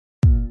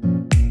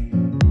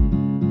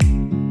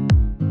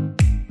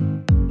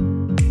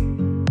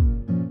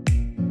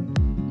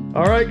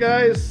All right,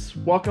 guys,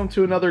 welcome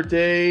to another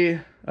day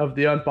of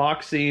the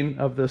unboxing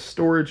of the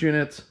storage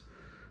units.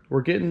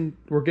 We're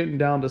getting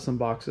down to some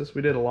boxes.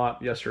 We did a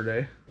lot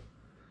yesterday,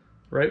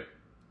 right?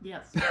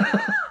 Yes.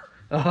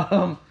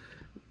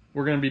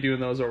 We're gonna be doing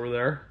those over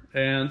there.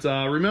 And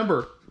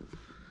remember,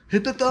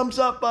 hit the thumbs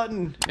up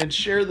button and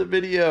share the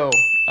video.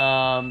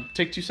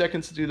 Take 2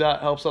 seconds to do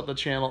that. Helps out the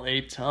channel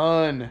a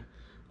ton.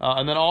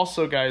 And then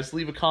also, guys,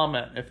 leave a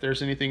comment if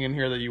there's anything in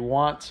here that you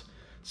want,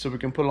 so we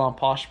can put it on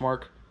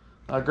Poshmark.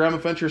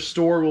 GrandmaVentures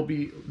store will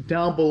be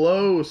down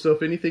below, so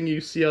if anything you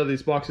see out of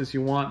these boxes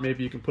you want,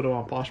 maybe you can put them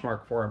on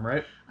Poshmark for them,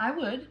 right? I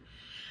would.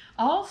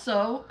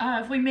 Also,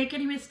 if we make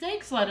any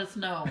mistakes, let us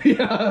know.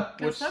 Yeah.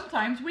 Because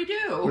sometimes we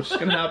do. Which is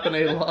going to happen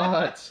a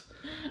lot.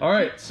 All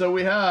right, so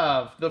we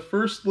have the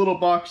first little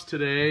box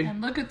today.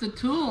 And look at the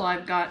tool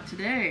I've got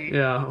today.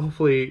 Yeah,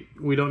 hopefully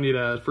we don't need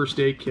a first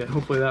aid kit.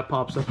 Hopefully that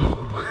pops up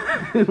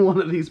in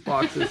one of these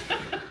boxes.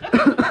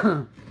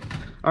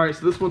 All right,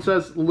 so this one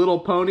says Little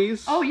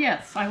Ponies. Oh,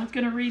 yes, I was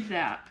going to read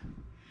that.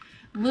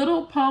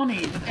 Little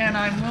Ponies, and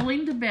I'm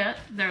willing to bet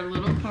they're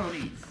little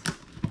ponies.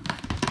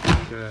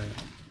 Okay.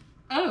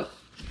 Oh,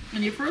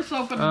 when you first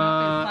open them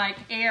up, it's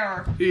like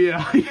air.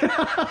 Yeah.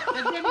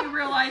 But then you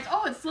realize,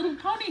 oh, it's little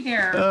pony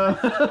hair.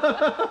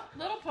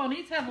 Little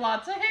ponies have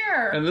lots of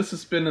hair. And this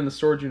has been in the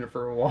storage unit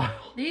for a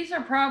while. These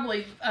are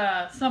probably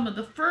some of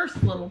the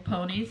first little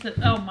ponies. That,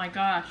 oh my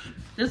gosh,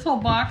 this whole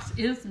box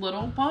is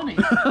little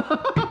ponies.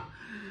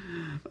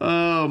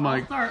 Oh my!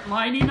 I'll start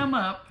lining them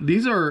up.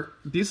 These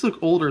look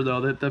older though.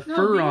 That the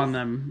fur on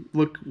them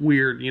look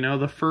weird. You know,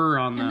 the fur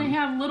on them. And they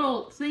have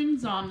little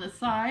things on the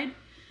side.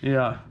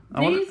 Yeah.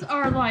 These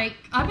are like,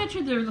 I bet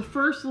you they're the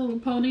first little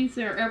ponies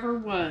there ever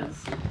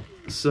was.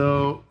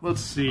 So let's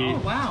see. Oh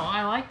wow,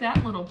 I like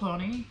that little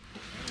pony.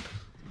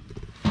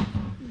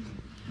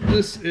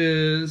 This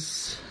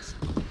is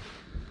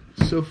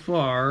so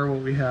far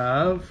what we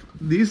have.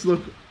 These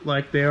look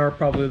like they are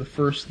probably the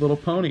first little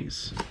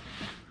ponies.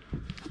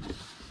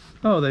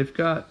 Oh, they've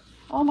got...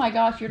 Oh my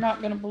gosh, you're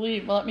not going to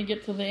believe. Well, let me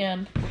get to the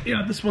end.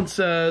 Yeah, this one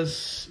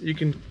says, you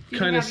can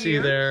kind of see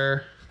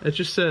there. It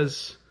just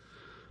says,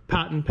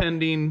 patent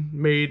pending,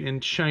 made in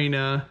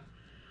China,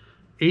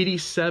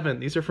 87.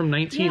 These are from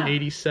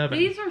 1987.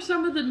 Yeah, these are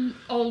some of the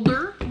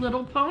older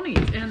little ponies,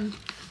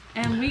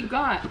 and we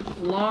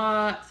got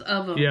lots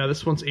of them. Yeah,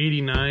 this one's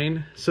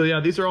 89. So yeah,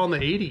 these are all in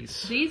the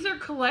 80s. These are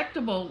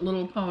collectible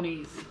little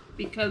ponies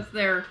because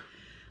they're...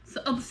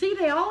 So, see,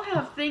 they all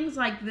have things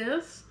like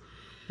this.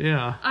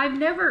 Yeah. I've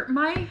never,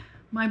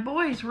 my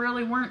boys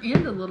really weren't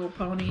into little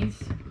ponies.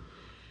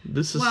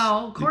 This is...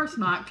 Well, of course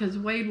not, because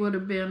Wade would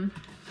have been...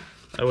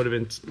 I would have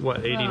been, what,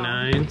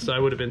 89? So I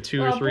would have been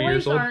 2 or 3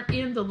 years old. Boys aren't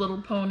into little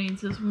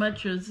ponies as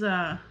much as...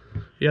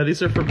 Yeah,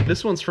 these are from,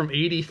 this one's from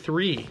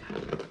 83.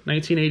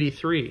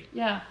 1983.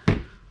 Yeah.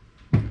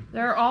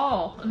 They're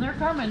all, and they're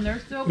coming, they're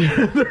still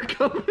coming. They're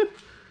coming.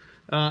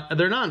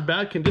 They're not in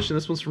bad condition.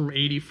 This one's from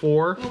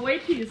 84. Well,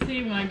 wait till you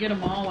see when I get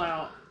them all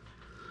out.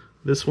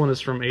 This one is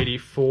from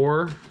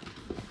 84.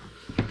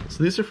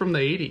 So these are from the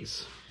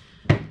 80s.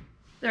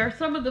 They're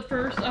some of the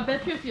first. I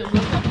bet you if you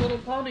look up little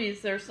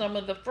ponies, they're some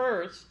of the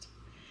first.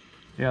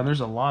 Yeah, there's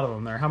a lot of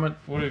them there. How much?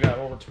 What do we got?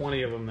 Over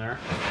 20 of them there.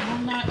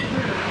 I'm not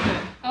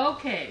sure.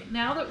 Okay,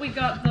 now that we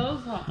got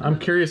those on. I'm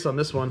curious on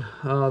this one.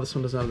 This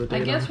one doesn't have the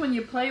date. I guess when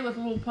you play with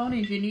little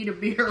ponies, you need a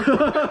beer.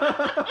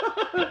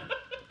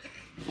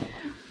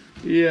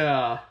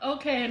 Yeah.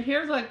 Okay, and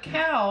here's a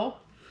cow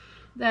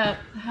that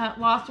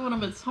lost one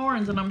of its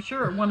horns, and I'm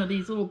sure one of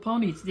these little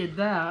ponies did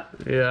that.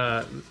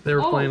 Yeah, they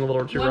were playing a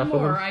little too rough with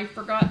them. One more, I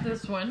forgot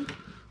this one.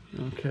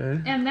 Okay.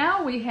 And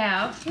now we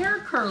have hair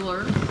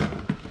curlers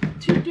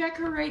to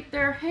decorate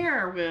their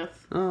hair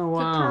with. Oh,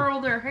 wow. To curl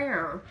their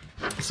hair.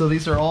 So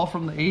these are all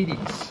from the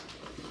 80s.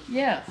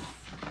 Yes.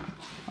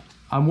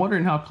 I'm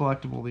wondering how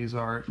collectible these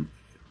are.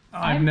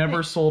 I've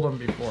never sold them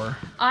before.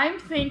 I'm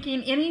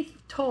thinking any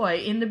toy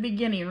in the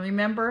beginning.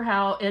 Remember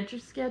how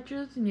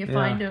Etch-a-Sketches and you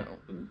find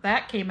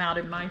that came out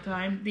in my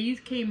time.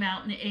 These came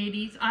out in the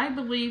 80s. I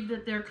believe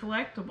that they're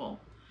collectible.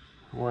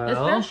 Well,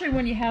 especially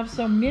when you have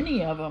so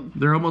many of them.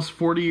 They're almost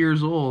 40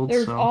 years old.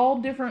 There's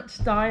all different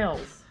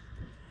styles.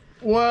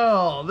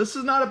 Well, this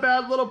is not a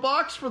bad little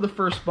box for the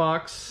first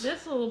box.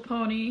 This little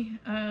pony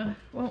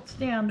won't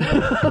stand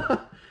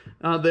up.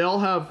 They all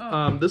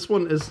have, this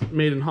one is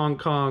made in Hong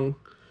Kong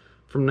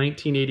from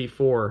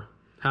 1984,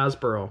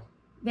 Hasbro.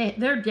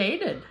 They're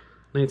dated.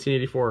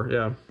 1984,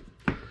 yeah.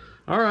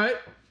 All right.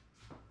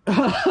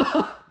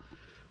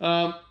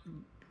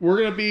 We're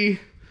going to be...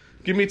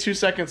 Give me 2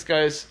 seconds,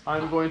 guys.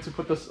 I'm going to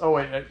put this... Oh,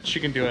 wait.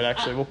 She can do it,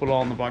 actually. We'll put it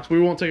all in the box. We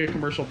won't take a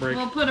commercial break.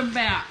 We'll put them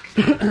back.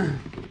 Be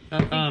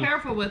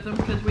careful with them,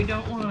 because we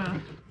don't want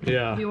to...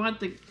 Yeah. You want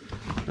the...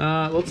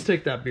 let's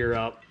take that beer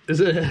out.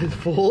 Is it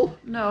full?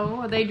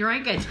 No, they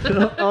drank it.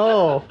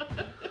 Oh.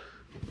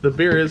 The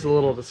beer is a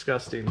little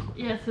disgusting.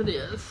 Yes, it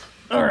is.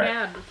 All right.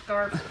 Bad, the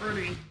scarf's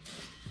pretty.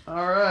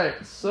 All right,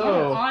 so...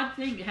 What an odd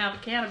thing to have a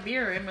can of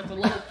beer in with a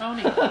little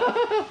pony.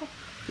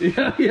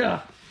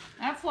 Yeah.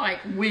 That's like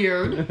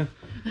weird.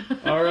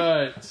 All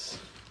right.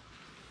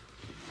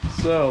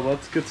 So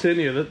let's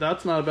continue.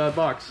 That's not a bad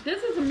box.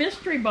 This is a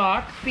mystery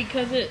box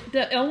because it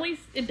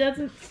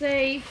doesn't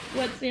say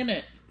what's in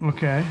it.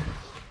 Okay.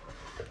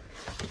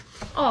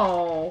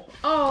 Oh.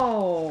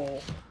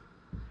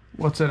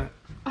 What's in it?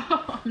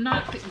 Oh, I'm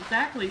not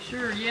exactly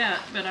sure yet,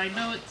 but I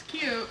know it's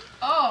cute.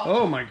 Oh.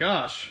 Oh my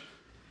gosh.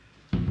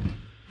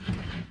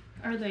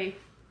 Are they?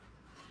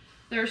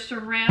 They're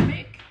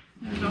ceramic.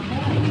 There's a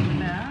hole in the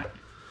back.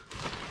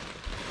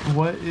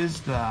 What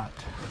is that?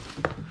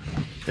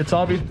 It's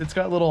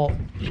got little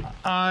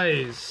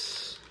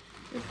eyes.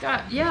 It's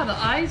got, yeah, the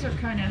eyes are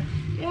kind of,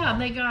 yeah,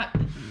 and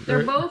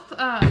they're both,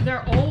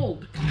 they're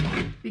old.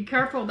 Be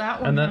careful, that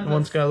one. And that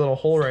one's got a little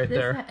hole right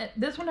there.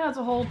 This one has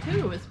a hole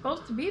too. It's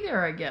supposed to be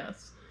there, I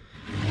guess.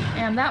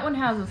 And that one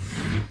has a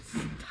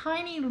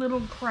tiny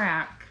little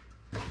crack.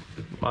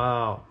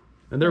 Wow.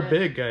 And they're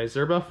big, guys.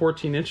 They're about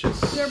 14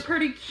 inches. They're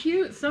pretty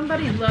cute.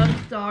 Somebody loves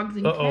dogs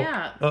and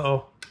cats.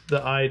 Uh-oh.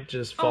 The eye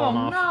just fallen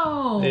off.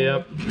 Oh, no.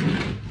 Yep.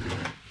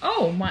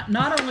 Oh,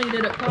 not only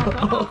did it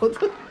pop off.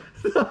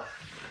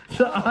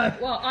 The eye.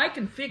 Well, I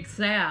can fix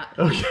that.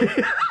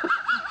 Okay.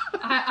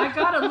 I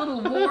got a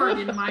little ward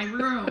in my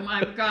room.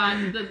 I've got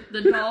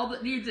the doll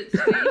that needs its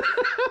face.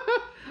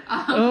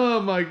 Oh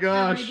my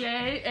gosh. Every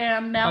day,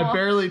 and now I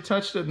barely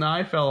touched it and the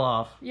eye fell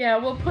off. Yeah,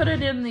 we'll put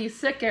it in the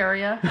sick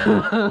area.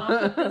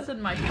 I'll put this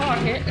in my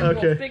pocket and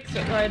we'll fix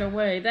it right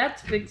away.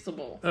 That's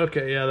fixable.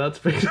 Okay, yeah, that's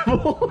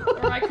fixable.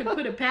 Or I could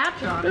put a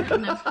patch on it,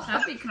 and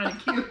that'd be kind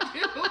of cute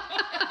too.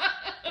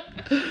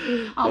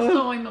 I'll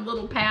sew him a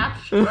little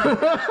patch. A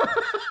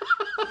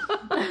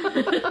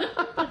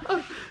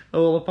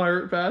little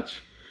pirate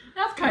patch.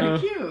 That's kind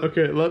of cute.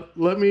 Okay,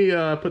 let me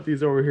put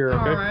these over here.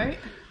 Okay. All right.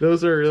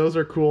 Those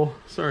are cool.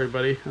 Sorry,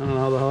 buddy. I don't know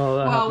how the hell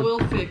that happened. Well,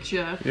 we'll fix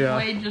you. Yeah.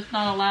 Wade's just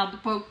not allowed to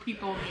poke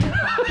people in the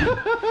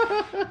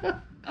eye.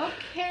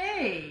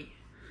 Okay.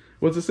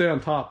 What's it say on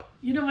top?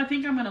 You know, I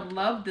think I'm gonna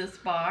love this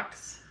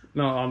box.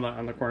 No,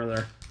 on the corner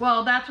there.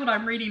 Well, that's what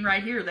I'm reading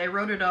right here. They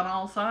wrote it on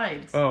all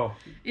sides. Oh.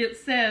 It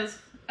says,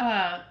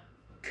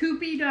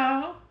 Cupid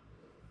doll,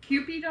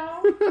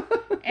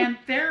 and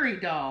fairy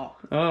doll.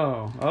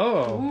 Oh.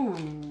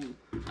 Ooh,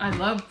 I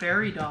love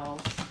fairy dolls.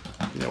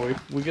 Yeah,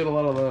 we get a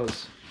lot of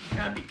those.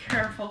 Gotta be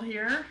careful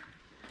here.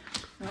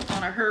 Don't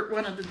want to hurt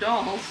one of the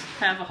dolls.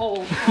 Have a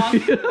whole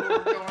hospital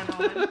going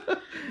on.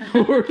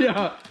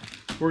 Yeah,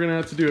 we're gonna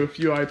have to do a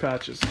few eye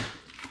patches.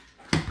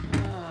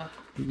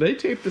 They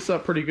taped this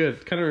up pretty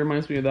good. Kind of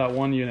reminds me of that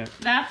one unit.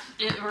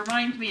 It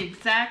reminds me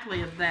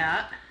exactly of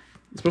that.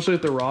 Especially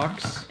with the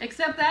rocks.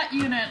 Except that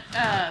unit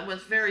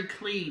was very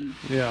clean.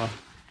 Yeah.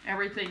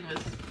 Everything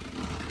was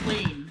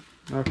clean.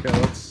 Okay,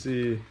 let's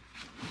see.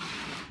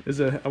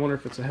 I wonder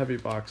if it's a heavy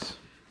box.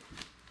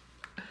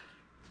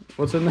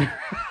 What's in there?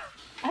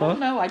 I don't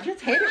know. I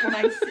just hate it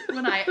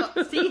when I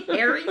see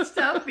hairy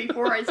stuff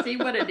before I see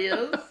what it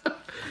is.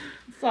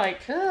 It's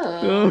like,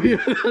 oh yeah,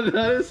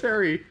 that is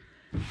hairy.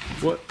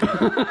 What?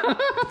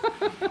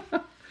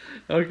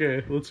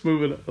 Okay, let's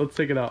move it. Let's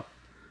take it out.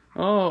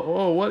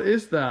 Oh, what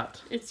is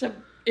that? Is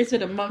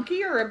it a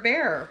monkey or a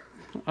bear?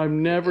 I've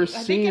never seen.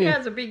 I think it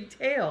has a big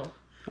tail.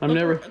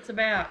 It's a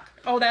back.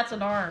 Oh, that's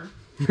an arm.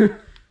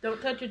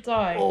 Don't touch its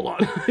eye. Hold on.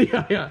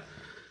 Yeah.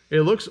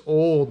 It looks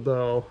old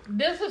though.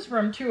 This is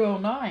from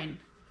 209.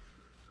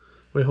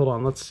 Wait, hold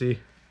on. Let's see.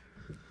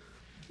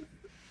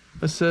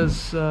 It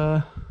says.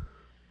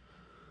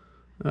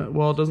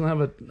 Well, it doesn't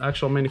have an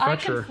actual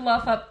manufacturer. I can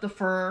fluff up the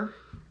fur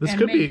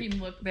and make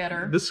him look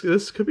better.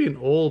 This could be an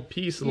old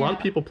piece. A lot of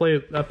people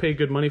pay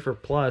good money for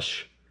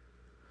plush.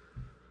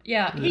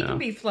 Yeah, he can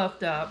be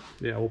fluffed up.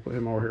 Yeah, we'll put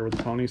him over here with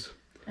the ponies.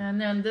 And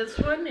then this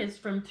one is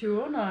from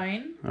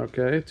 209.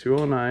 Okay,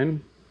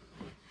 209.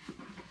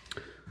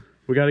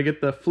 We got to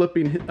get the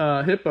flipping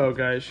hippo,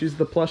 guys. She's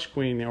the plush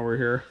queen over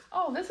here.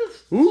 Oh, this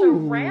is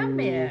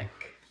ceramic.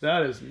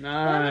 That is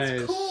nice. That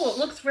is cool. It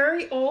looks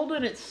very old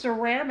and it's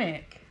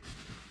ceramic.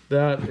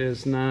 That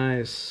is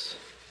nice.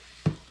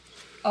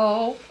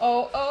 Oh.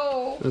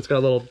 It's got a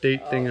little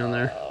date thing on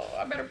there. Oh,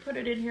 I better put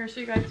it in here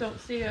so you guys don't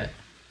see it.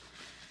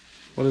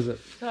 What is it?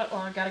 Well,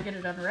 I gotta get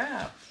it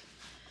unwrapped.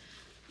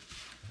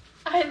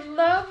 I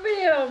love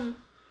him.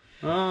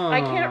 Oh.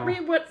 I can't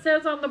read what it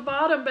says on the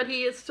bottom, but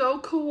he is so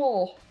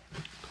cool.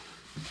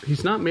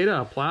 He's not made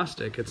out of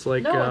plastic. It's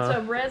like... No, it's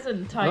a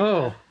resin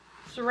type.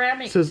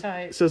 Ceramic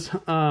type. It says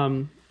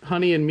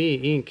Honey and Me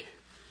ink.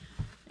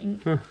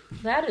 Huh.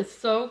 That is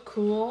so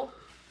cool.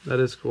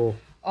 That is cool.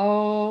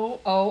 Oh.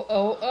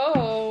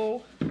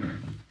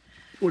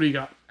 What do you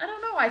got? I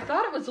don't know. I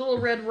thought it was a little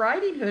Red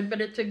Riding Hood, but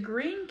it's a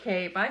green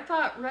cape. I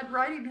thought Red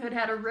Riding Hood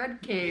had a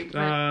red cape.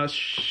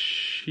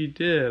 She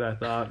did, I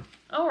thought.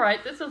 All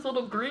right, this is a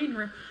little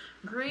green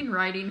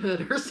Riding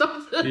Hood or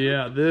something.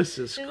 Yeah, this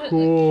is Isn't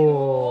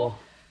cool.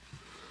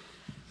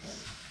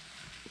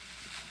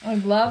 I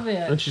love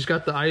it. And she's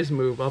got the eyes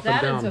move up and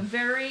down. That is a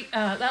very,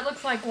 that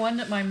looks like one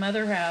that my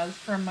mother has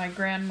from my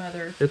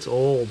grandmother. It's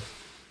old.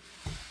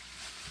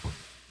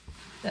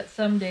 That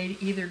someday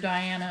either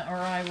Diana or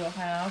I will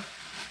have.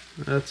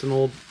 That's an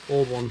old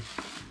one.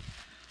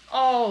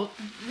 Oh,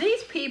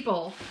 these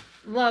people,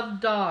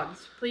 love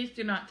dogs. Please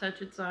do not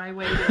touch its eye.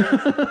 Wait.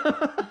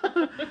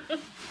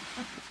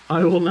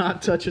 I will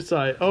not touch its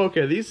eye. Oh,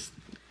 okay. This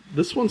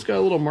one's got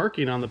a little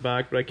marking on the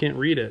back, but I can't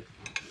read it.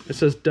 It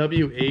says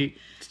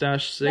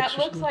W8-6. That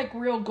looks like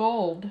real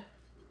gold.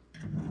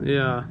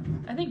 Yeah.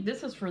 I think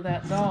this is for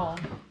that doll.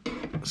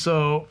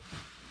 So,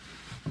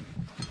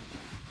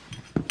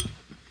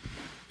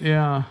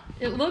 yeah.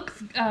 It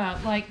looks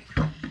like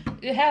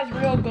it has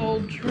real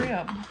gold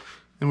trim.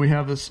 And we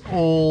have this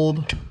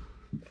old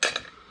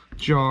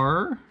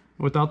jar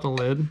without the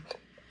lid.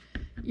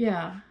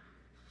 Yeah.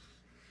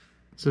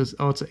 It says,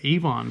 oh, it's an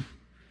Avon.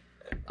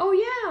 Oh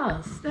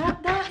yes,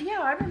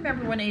 yeah, I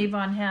remember when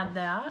Avon had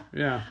that.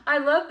 Yeah. I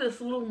love this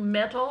little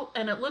metal,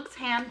 and it looks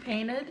hand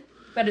painted,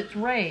 but it's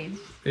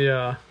raised.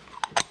 Yeah.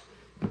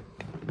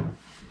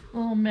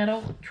 Little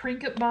metal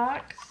trinket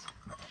box.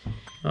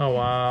 Oh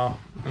wow,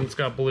 and it's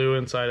got blue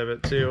inside of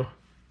it too.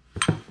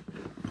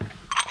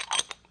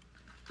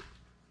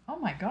 Oh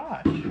my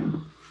gosh.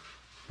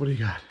 What do you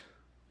got?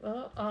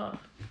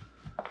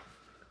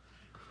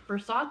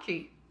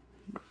 Versace.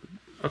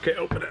 Okay,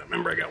 open it.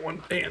 Remember, I got one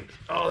hand.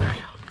 Oh, there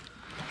you go.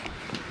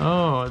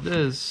 Oh, it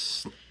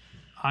is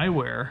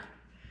eyewear.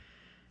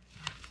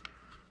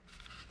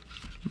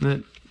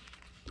 That.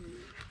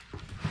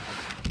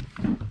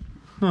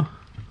 Huh.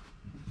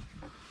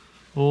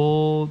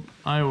 Old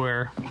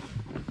eyewear.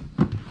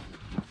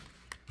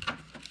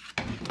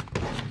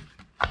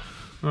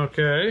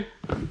 Okay.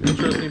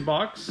 Interesting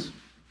box.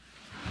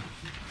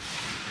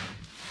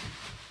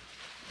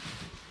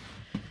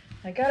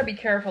 I gotta be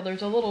careful.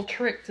 There's a little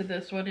trick to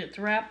this one. It's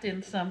wrapped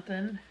in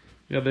something.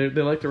 Yeah, they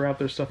like to wrap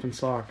their stuff in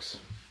socks.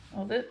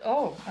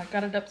 Oh, I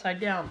got it upside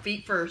down.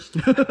 Feet first.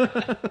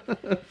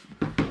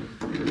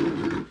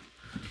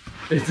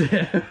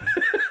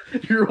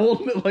 You're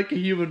holding it like a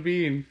human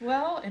being.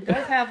 Well, it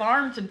does have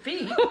arms and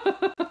feet.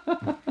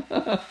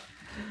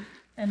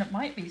 And it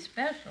might be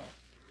special.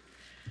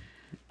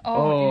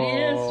 Oh, it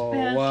is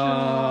special.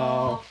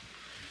 Wow.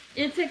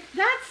 That's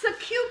a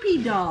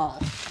Cupid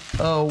doll.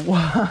 Oh,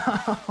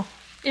 wow.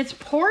 It's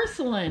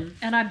porcelain,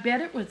 and I bet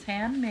it was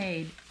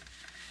handmade.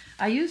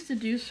 I used to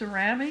do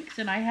ceramics,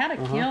 and I had a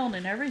kiln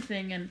and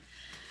everything, and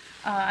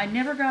I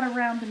never got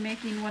around to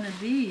making one of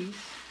these.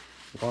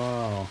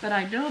 Wow. But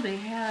I know they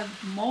had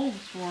molds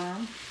for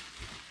them.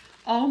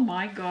 Oh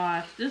my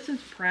gosh, this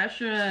is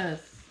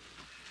precious.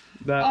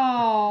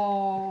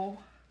 Oh,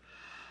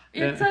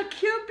 it's a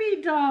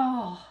Cupid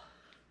doll.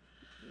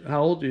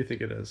 How old do you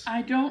think it is?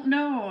 I don't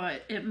know.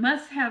 It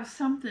must have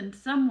something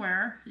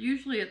somewhere.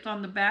 Usually it's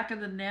on the back of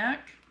the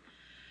neck.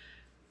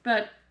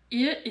 But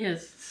it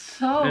is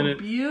so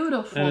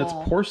beautiful. And it's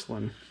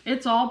porcelain.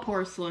 It's all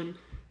porcelain.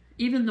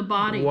 Even the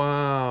body.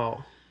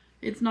 Wow.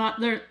 It's not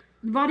there.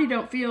 The body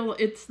don't feel,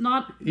 it's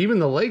not. Even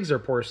the legs are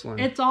porcelain.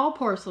 It's all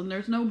porcelain.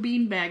 There's no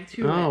beanbag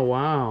to it. Oh,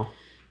 wow.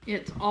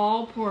 It's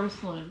all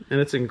porcelain. And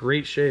it's in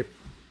great shape.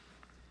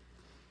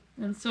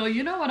 And so,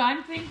 you know what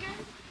I'm thinking?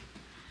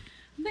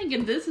 I'm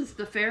thinking this is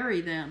the fairy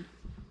then.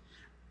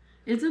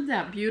 Isn't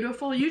that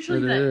beautiful?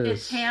 Usually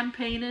it's hand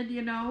painted,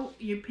 you know.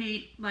 You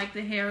paint like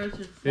the hair is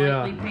just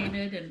slightly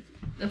painted and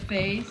the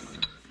face.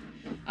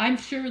 I'm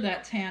sure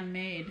that's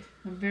handmade.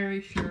 I'm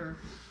very sure.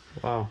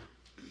 Wow.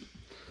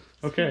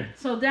 Okay.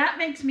 So that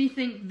makes me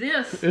think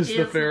this is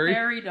the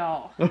fairy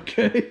doll.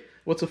 Okay.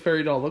 What's a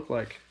fairy doll look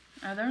like?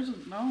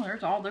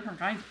 There's all different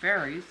kinds of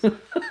fairies.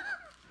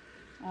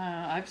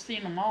 I've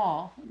seen them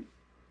all.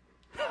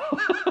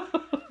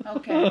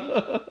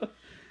 Okay.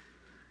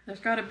 There's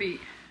got to be.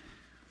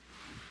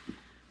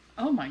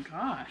 Oh my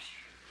gosh.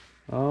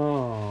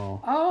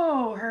 Oh.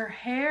 Oh, her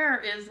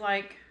hair is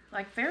like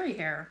fairy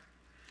hair.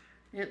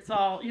 It's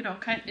all, you know,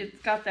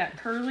 it's got that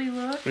curly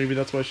look. Maybe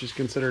that's why she's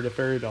considered a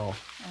fairy doll.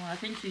 Oh, I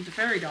think she's a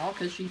fairy doll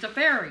because she's a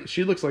fairy.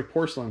 She looks like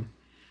porcelain.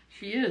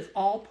 She is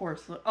all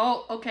porcelain.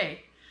 Oh,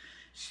 okay.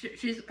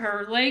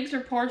 Her legs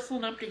are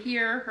porcelain up to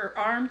here. Her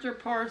arms are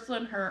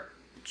porcelain.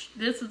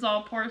 This is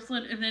all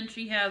porcelain, and then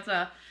she has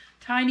a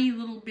tiny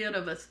little bit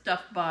of a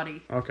stuffed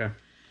body. Okay.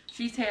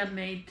 She's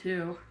handmade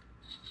too.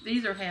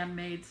 These are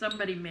handmade.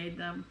 Somebody made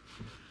them.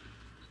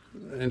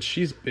 And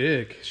she's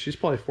big. She's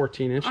probably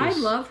 14 inches. I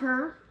love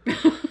her. Wow.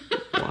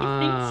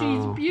 I think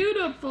she's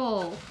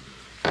beautiful.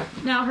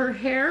 Now her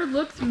hair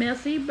looks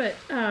messy, but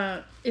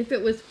if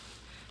it was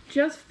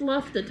just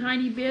fluffed a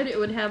tiny bit, it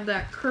would have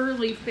that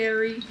curly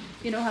fairy.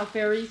 You know how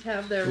fairies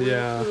have their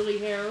real curly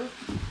hair?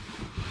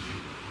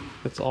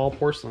 It's all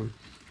porcelain.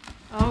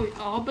 Oh,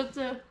 all but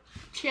the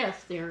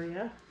chest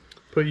area.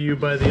 Put you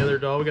by the other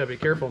doll. We gotta be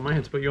careful. My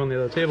hands put you on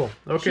the other table.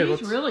 Okay,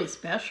 she's really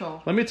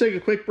special. Let me take a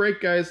quick break,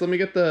 guys. Let me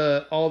get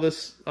all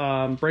this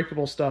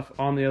breakable stuff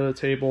on the other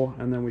table,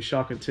 and then we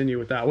shall continue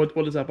with that. What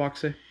does that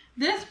box say?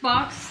 This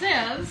box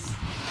says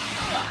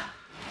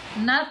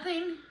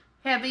nothing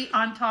heavy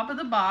on top of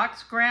the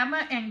box.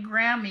 Grandma and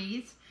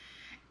Grammys.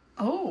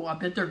 Oh, I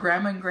bet they're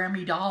Grandma and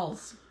Grammy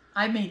dolls.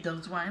 I made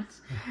those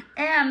once.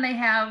 And they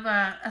have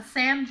a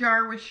sand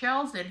jar with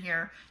shells in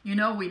here. You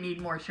know we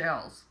need more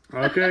shells.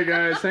 Okay,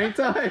 guys, hang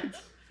tight.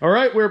 All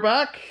right, we're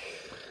back.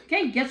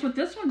 Okay, guess what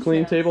this one says?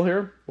 Clean table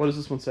here. What does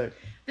this one say?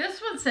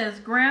 This one says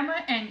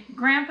Grandpa and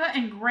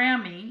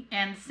Grammy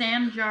and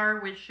sand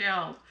jar with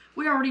shells.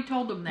 We already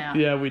told them that.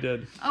 Yeah, we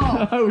did.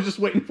 Oh. I was just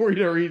waiting for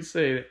you to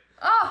say it.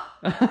 Oh.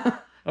 Okay.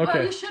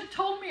 Well, you should have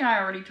told me I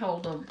already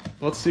told them.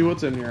 Let's see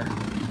what's in here.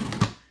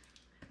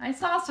 I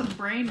saw some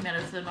brain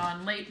medicine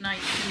on late night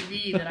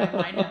TV that I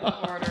might have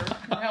to order.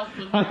 It helps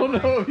with I don't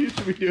memory. know if you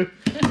should be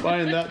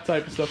buying that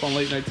type of stuff on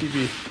late night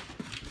TV.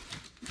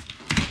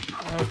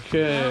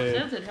 Okay. Well, it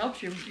says it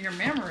helps your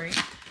memory.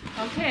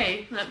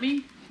 Okay, let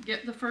me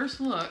get the first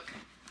look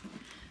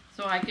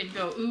so I can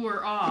go ooh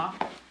or ah.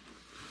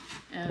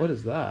 And What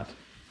is that?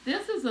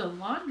 this is a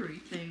laundry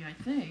thing, I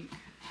think.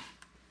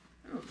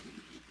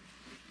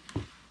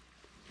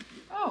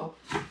 Oh,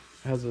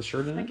 Has a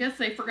shirt in I it? guess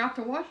they forgot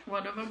to wash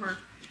one of them, or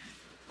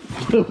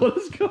What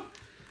is going?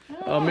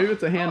 Oh, maybe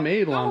it's a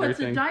handmade laundry Oh, it's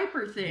thing. a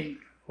diaper thing.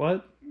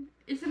 What?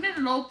 Isn't it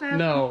an old-fashioned?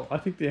 No, I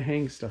think they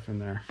hang stuff in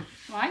there.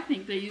 Well, I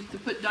think they used to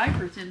put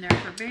diapers in there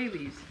for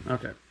babies.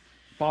 Okay,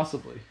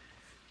 possibly.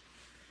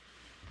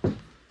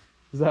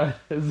 Is that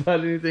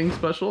anything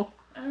special?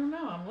 I don't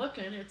know. I'm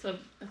looking. It's a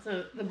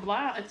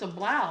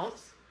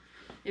blouse.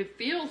 It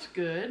feels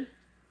good.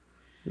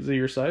 Is it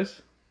your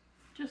size?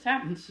 Just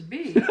happens to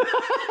be.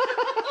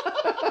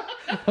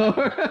 All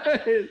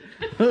right,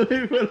 let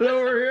me put it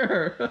over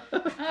here.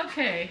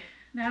 Okay,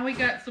 now we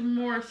got some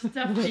more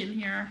stuff in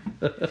here.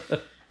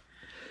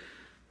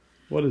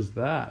 What is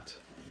that?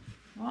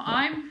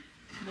 Well,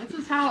 this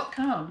is how it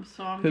comes,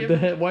 so I'm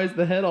giving... Why is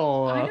the head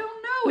all? I don't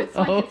know. It's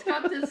like it's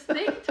got this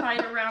thing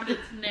tied around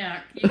its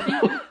neck. You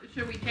think,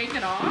 should we take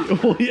it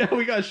off? Well, yeah,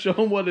 we gotta show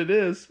them what it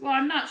is. Well,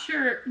 I'm not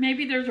sure.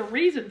 Maybe there's a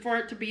reason for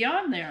it to be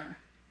on there.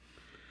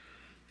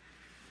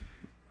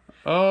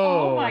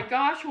 Oh. Oh my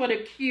gosh, what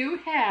a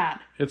cute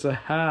hat. It's a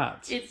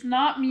hat. It's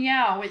not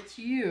meow, it's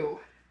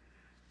you.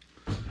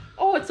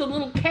 Oh, it's a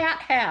little cat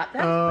hat.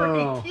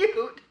 That's pretty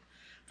cute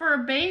for a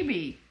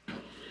baby.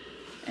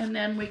 And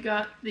then we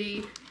got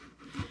the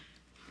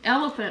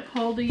elephant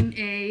holding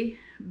a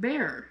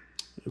bear.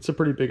 It's a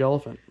pretty big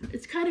elephant.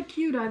 It's kind of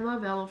cute. I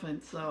love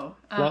elephants, though.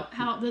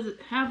 How does it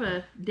have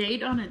a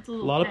date on its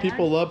little A lot of tag?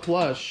 people love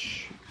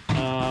plush.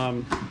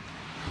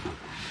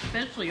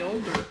 Especially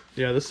older.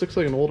 Yeah, this looks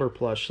like an older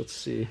plush. Let's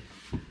see.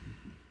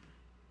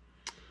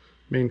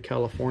 Made in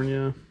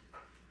California.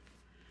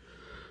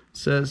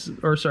 Says,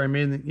 or sorry,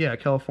 made in, yeah,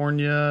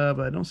 California,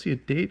 but I don't see a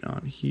date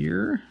on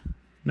here.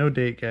 No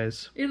date,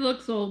 guys. It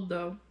looks old,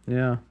 though.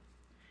 Yeah.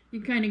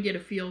 You kind of get a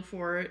feel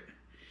for it.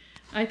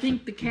 I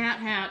think the cat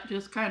hat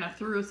just kind of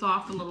threw us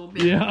off a little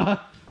bit. Yeah.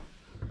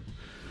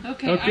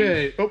 Okay.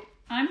 Okay.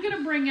 I'm going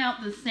to bring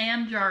out the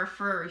sand jar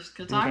first,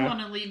 because I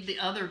want to leave the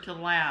other to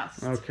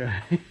last. Okay.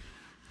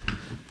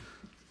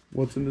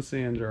 What's in the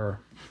sand jar?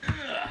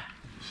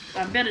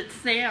 I bet it's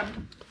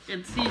sand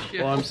and seashells.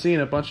 Well, I'm seeing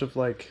a bunch of,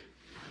 like,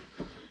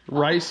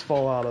 rice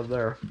fall out of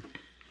there.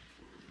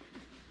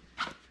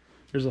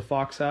 Here's a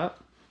fox hat.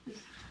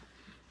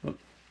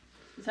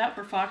 Is that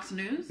for Fox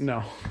News?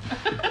 No.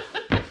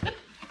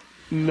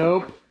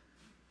 Nope.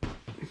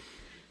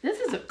 This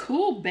is a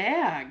cool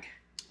bag.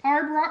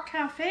 Hard Rock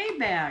Cafe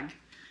bag.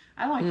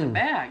 I like the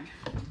bag.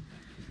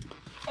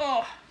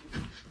 Oh.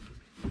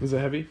 Is it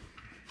heavy?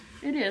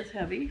 It is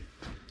heavy.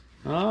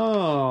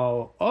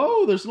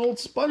 Oh, there's an old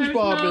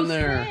SpongeBob in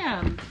there.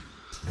 Sand.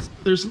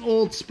 There's an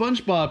old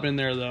SpongeBob in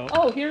there, though.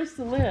 Oh, here's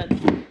the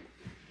lid.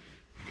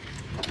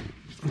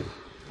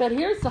 But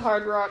here's the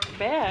Hard Rock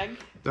bag.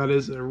 That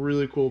is a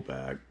really cool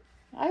bag.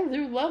 I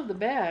do love the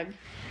bag.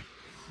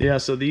 Yeah,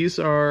 so these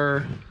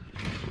are...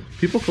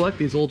 People collect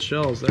these old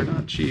shells. They're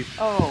not cheap.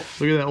 Oh.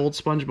 Look at that old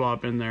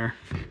SpongeBob in there.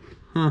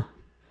 Huh.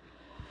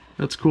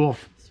 That's cool.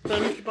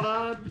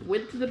 SpongeBob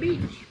went to the beach.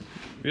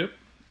 Yep.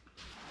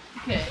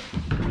 Okay.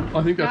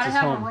 I think that's Gotta his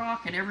have home. a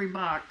rock in every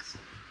box.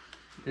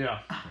 Yeah.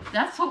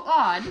 That's so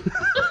odd.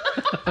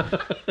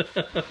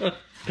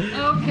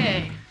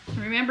 Okay.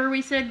 Remember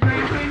we said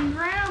Grandpa and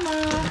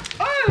Grandma.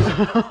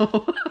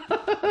 Oh!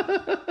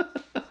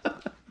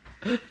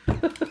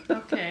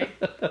 Okay.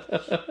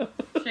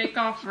 Shake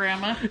off,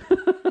 Grandma.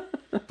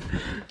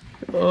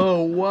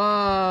 Oh,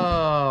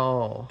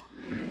 wow.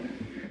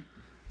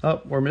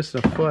 Oh, we're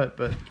missing a foot,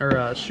 or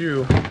a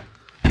shoe.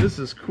 This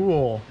is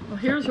cool. Well,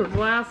 here's her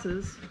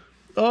glasses.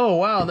 Oh,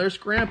 wow, there's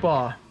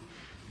Grandpa.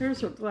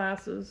 Here's her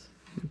glasses.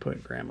 Let me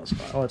put Grandma's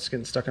glass. Oh, it's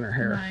getting stuck in her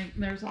hair. Right.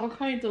 There's all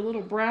kinds of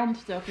little brown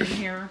stuff in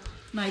here.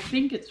 And I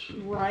think it's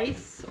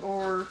rice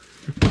or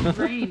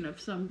grain of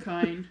some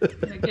kind.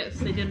 I guess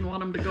they didn't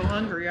want them to go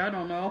hungry. I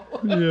don't know.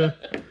 Yeah.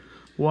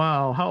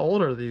 Wow, how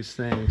old are these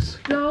things?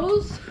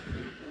 Those,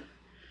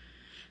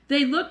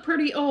 they look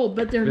pretty old,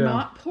 but they're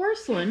not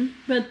porcelain.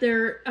 But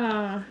they're,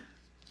 yeah,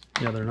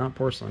 they're not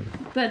porcelain.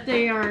 but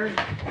they are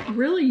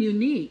really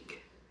unique.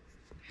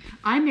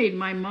 I made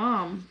my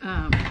mom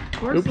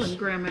porcelain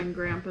Grandma and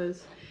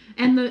Grandpa's,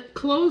 and the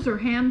clothes are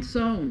hand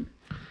sewn.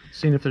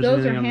 Seeing if there's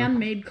Those anything are on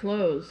handmade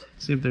clothes.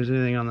 See if there's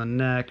anything on the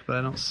neck, but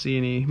I don't see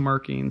any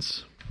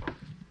markings.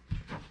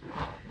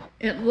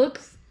 It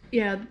looks,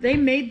 yeah, they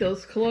made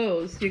those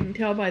clothes. You can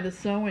tell by the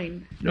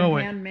sewing. They're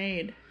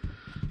handmade.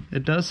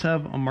 It does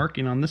have a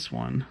marking on this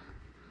one.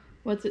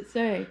 What's it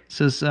say? It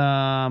says,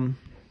 oh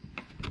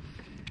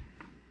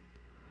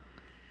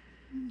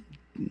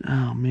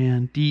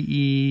man,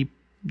 DEDDER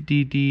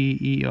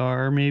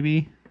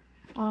maybe?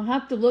 I'll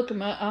have to look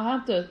them up. I'll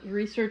have to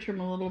research them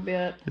a little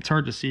bit. It's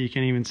hard to see. You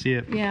can't even see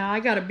it. Yeah, I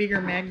got a bigger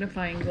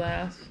magnifying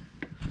glass.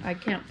 I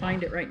can't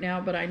find it right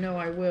now, but I know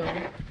I will.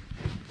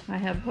 I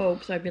have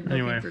hopes. I've been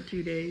looking for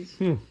 2 days.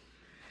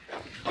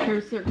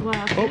 Here's their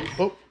glasses.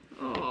 Oh.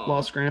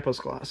 Lost Grandpa's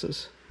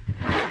glasses.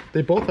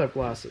 They both have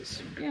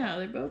glasses. Yeah,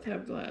 they both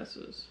have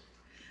glasses.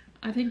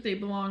 I think they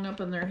belong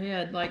up in their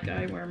head like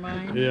I wear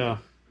mine. Yeah.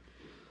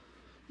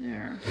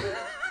 There.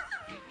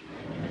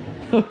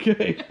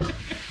 Okay.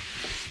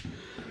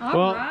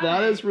 Well,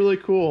 that is really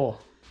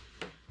cool.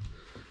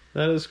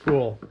 That is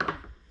cool.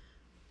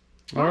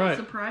 All right.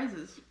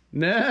 Surprises.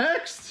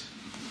 Next.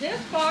 This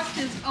box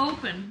is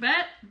open,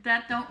 but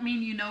that don't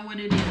mean you know what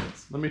it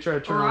is. Let me try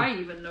to turn. Or I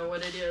even know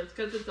what it is,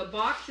 because it's a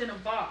box in a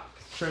box.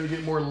 Trying to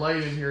get more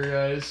light in here,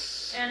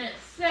 guys. And it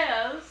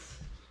says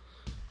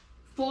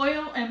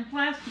foil and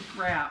plastic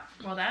wrap.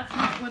 Well, that's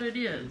not what it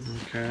is.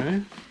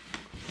 Okay.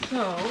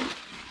 So,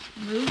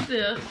 move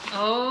this.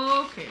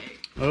 Okay.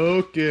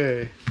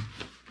 Okay.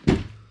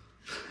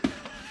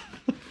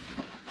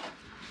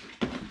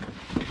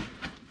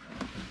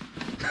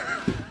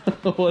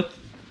 What?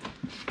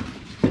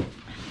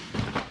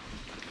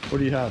 What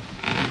do you have?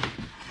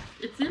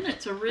 It's in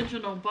its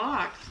original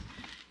box.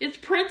 It's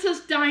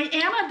Princess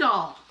Diana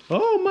doll.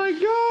 Oh my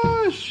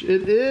gosh,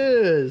 it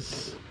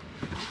is.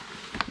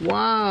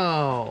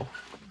 Wow.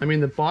 I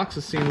mean, the box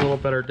has seen a little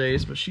better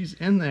days, but she's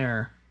in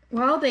there.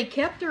 Well, they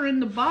kept her in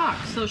the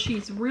box, so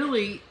she's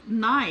really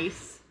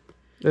nice.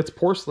 It's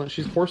porcelain.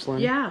 She's porcelain.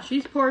 Yeah,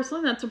 she's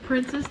porcelain. That's a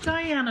Princess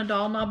Diana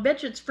doll. And I'll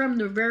bet you it's from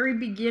the very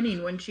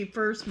beginning when she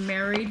first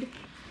married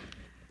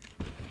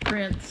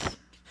Prince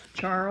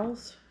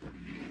Charles.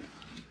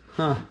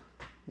 Huh.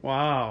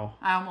 Wow.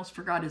 I almost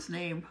forgot his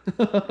name.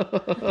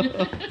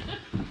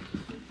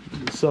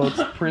 So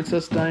it's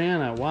Princess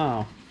Diana.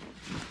 Wow.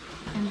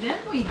 And then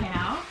we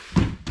have...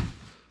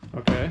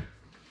 Okay.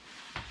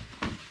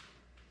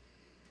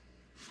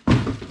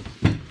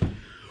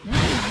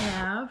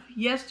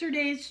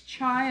 Yesterday's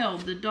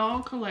Child, the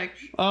doll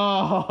collection.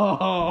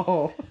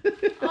 Oh.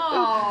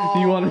 Oh.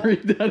 You want to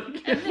read that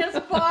again? And this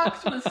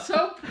box was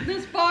so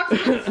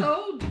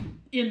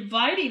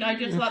inviting. I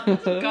just thought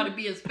this has got to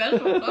be a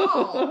special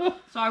doll.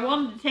 So I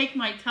wanted to take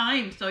my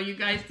time so you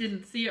guys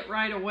didn't see it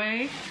right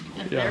away.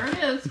 And there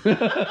it is.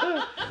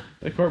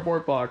 A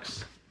cardboard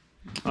box.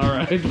 All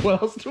right.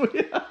 What else do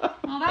we have?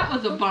 Well, that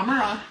was a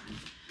bummer.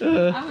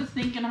 I was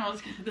thinking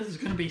this is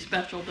going to be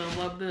special.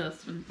 They'll love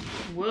this. And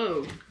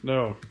whoa.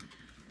 No.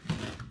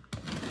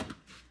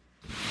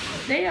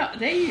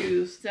 They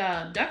used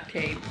duct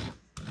tape.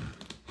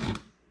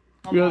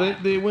 Yeah,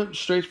 they went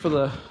straight for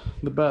the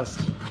best.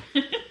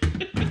 I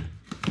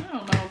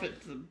don't know if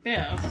it's the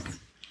best.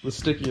 The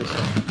stickiest.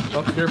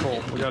 Oh,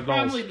 careful. We got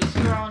dolls. Probably the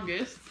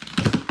strongest.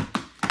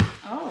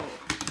 Oh.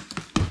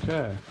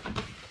 Okay.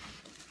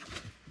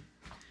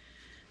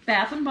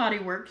 Bath and Body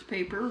Works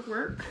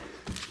paperwork.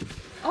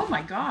 Oh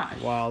my gosh.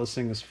 Wow, this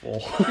thing is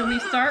full. Can we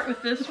start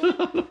with this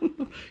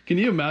one? Can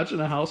you imagine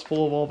a house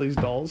full of all these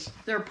dolls?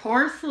 They're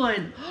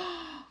porcelain.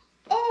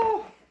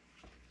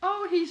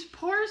 Oh, he's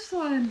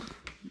porcelain.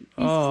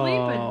 He's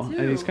sleeping too.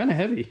 And he's kind of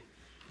heavy.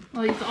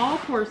 Well, he's all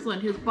porcelain.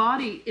 His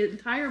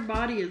entire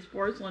body is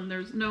porcelain.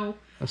 There's no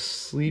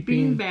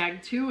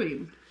beanbag to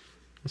him.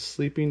 A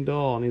sleeping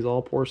doll, and he's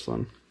all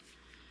porcelain.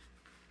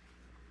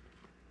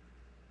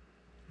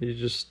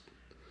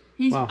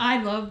 Wow.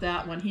 I love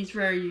that one. He's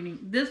very unique.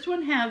 This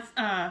one has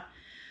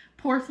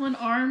porcelain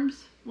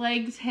arms,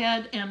 legs,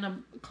 head, and a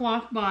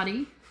cloth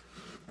body.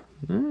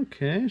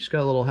 Okay, she's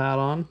got a little hat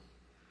on.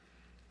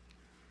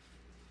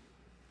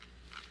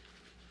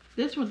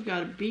 This one's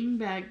got a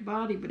beanbag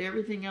body, but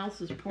everything else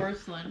is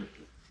porcelain.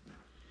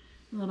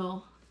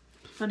 Little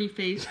funny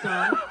face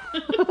doll.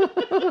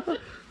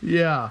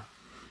 Yeah.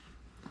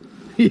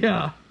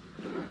 Yeah.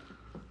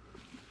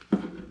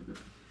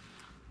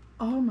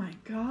 Oh my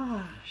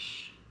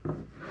gosh.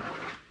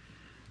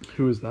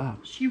 Who is that?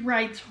 She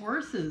rides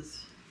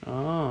horses.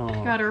 Oh.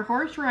 She's got her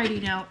horse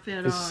riding outfit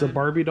on. Is this a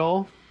Barbie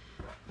doll?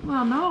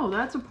 Well, no,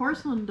 that's a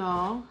porcelain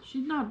doll.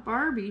 She's not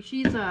Barbie.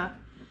 She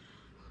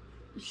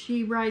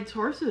rides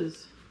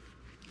horses.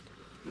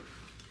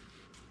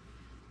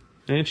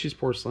 And she's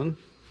porcelain.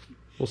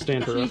 We'll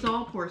stand her up. She's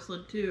all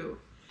porcelain too.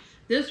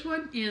 This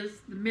one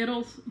is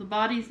the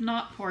body's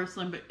not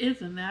porcelain, but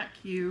isn't that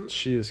cute?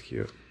 She is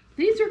cute.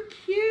 These are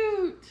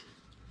cute.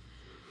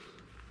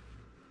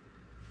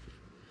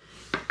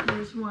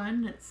 There's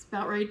one that's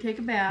about ready to take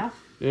a bath.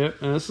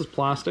 Yep, and this is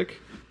plastic.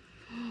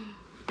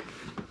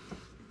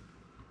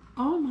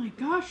 Oh my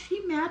gosh, she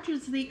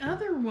matches the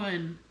other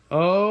one.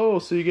 Oh,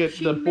 so you get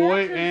the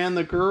boy and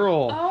the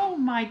girl. Oh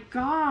my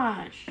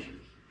gosh.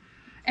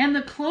 And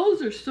the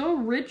clothes are so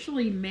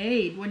richly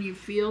made when you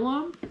feel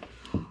them.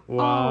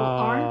 Wow.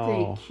 Oh, aren't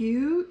they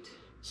cute?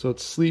 So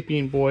it's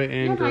sleeping boy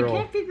and yeah, girl. I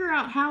can't figure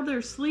out how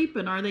they're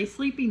sleeping. Are they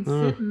sleeping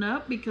sitting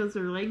up because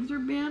their legs are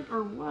bent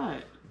or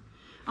what?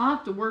 I'll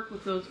have to work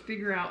with those,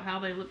 figure out how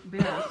they look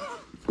best.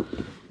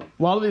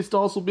 A lot of these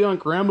dolls will be on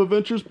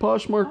GrandmaVentures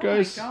Poshmark,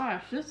 guys. Oh my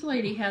gosh, this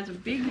lady has a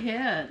big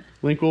head.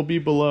 Link will be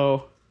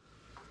below.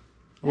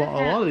 A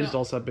lot of these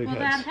dolls have big heads.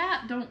 Well, that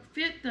hat don't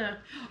fit the...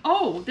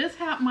 Oh, this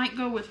hat might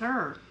go with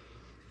her.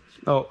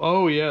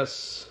 Oh,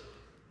 yes.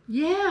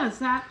 Yes,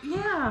 that,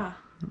 yeah.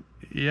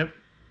 Yep.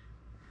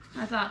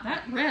 I thought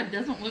that red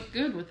doesn't look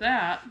good with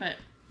that, but...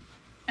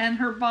 And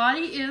her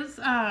body is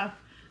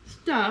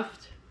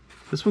stuffed.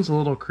 This one's a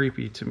little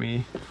creepy to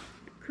me.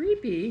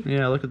 Creepy?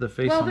 Yeah, look at the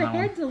face on that one. Well, the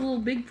head's a little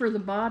big for the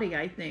body,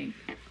 I think.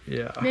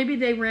 Yeah. Maybe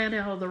they ran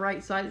out of the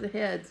right size of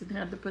heads and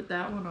had to put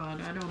that one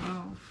on. I don't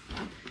know.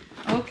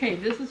 Okay,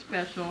 this is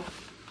special.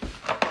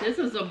 This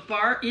is a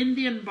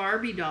Indian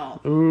Barbie doll.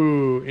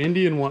 Ooh,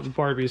 Indian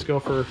Barbies go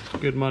for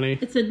good money.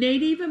 It's a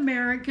Native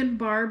American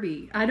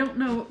Barbie. I don't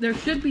know. There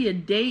should be a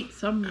date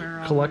somewhere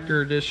on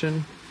Collector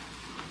edition.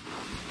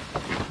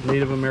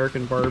 Native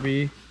American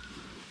Barbie.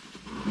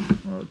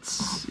 Let's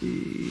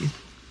see.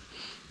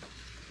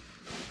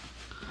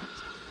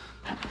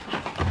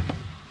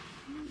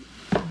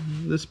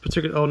 This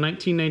particular,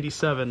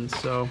 1997,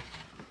 so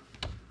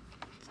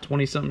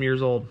 20-something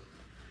years old.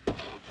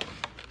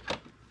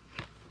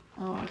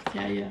 Oh, I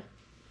tell you,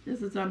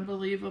 this is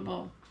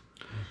unbelievable.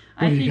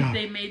 I think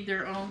they made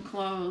their own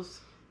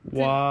clothes.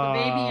 Wow. The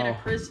baby in a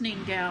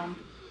christening gown.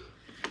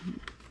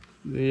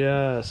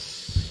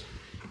 Yes.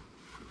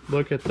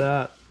 Look at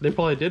that. They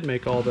probably did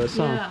make all this,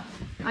 huh? Yeah.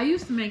 I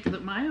used to make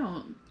my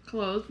own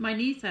clothes. My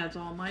niece has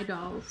all my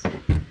dolls.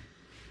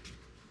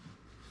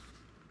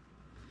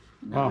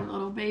 Another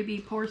little baby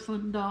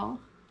porcelain doll.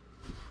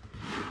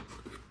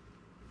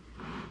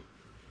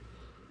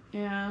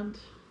 And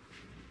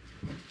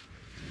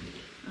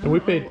we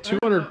paid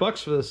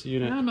 $200 for this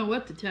unit. I don't know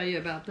what to tell you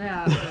about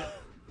that.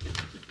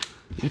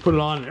 But you put it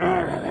on.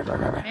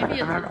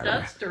 maybe it's a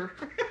duster.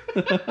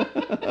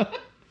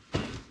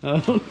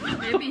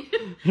 Maybe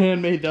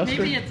handmade duster.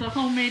 Maybe it's a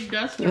homemade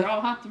duster. I'll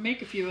have to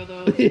make a few of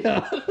those.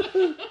 Yeah.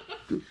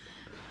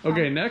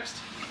 Okay, next.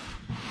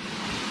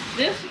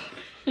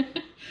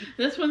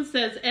 This one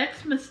says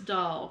Xmas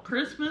doll,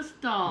 Christmas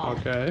doll.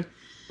 Okay.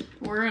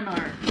 We're in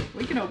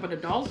we can open a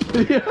doll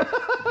store. Yeah.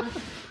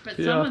 But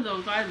some of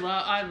those I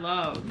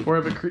love. Or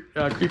have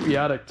a creepy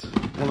addict.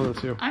 One of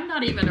the two. I'm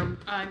not even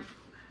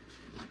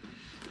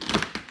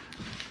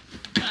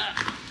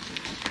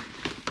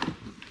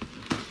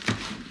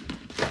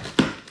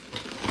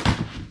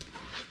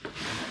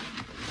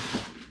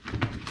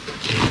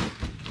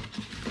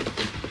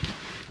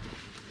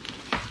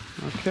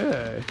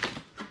Okay.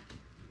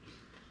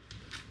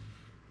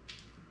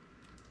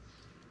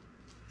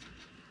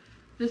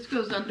 This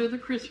goes under the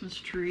Christmas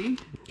tree.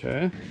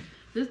 Okay.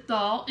 This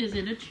doll is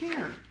in a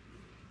chair.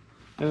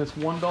 And it's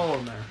 $1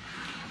 in there.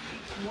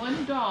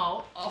 One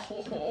doll. Oh,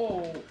 ho,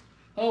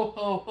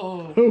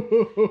 ho.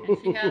 And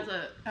she has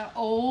an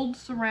old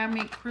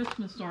ceramic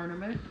Christmas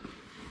ornament.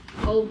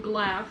 Old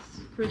glass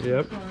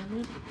Christmas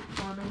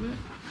ornament.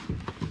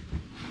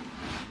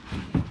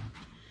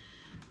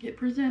 Get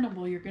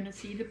presentable. You're going to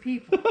see the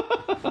people.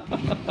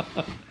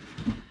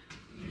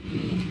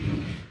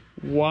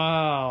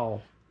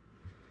 Wow.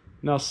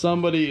 Now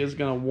somebody is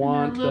going to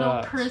want her little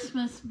that.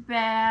 Christmas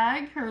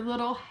bag. Her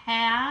little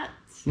hat.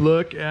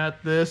 Look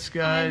at this,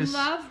 guys.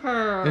 I love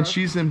her. And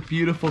she's in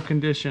beautiful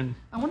condition.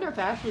 I wonder if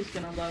Ashley's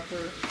going to love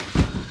her.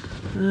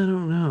 I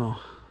don't know.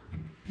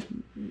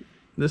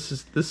 This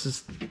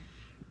is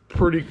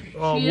pretty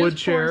wood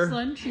chair.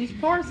 Porcelain. She's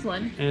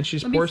porcelain. And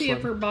she's porcelain. Let me see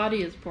if her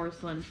body is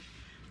porcelain.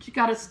 She's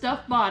got a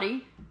stuffed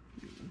body.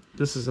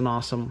 This is an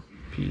awesome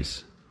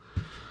piece.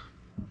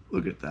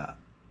 Look at that.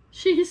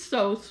 She's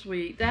so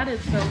sweet. That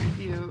is so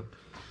cute.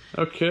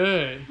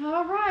 Okay.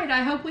 All right.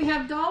 I hope we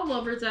have doll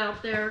lovers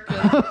out there.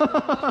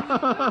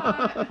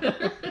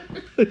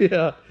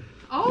 Yeah.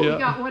 Oh, yeah. We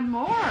got one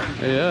more.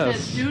 Yes. It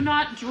says, do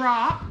not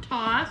drop,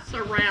 toss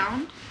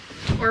around,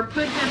 or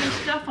put heavy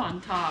stuff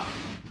on top.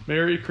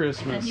 Merry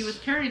Christmas. And he was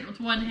carrying it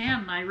with one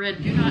hand, and I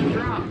read, do not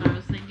drop. And I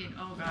was thinking,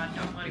 oh, God,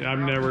 don't let it I've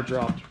never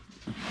dropped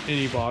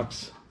any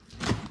box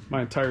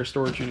my entire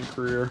storage unit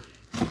career.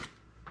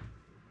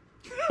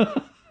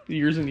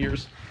 Years and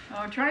years. Oh,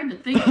 I'm trying to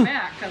think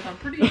back, because I'm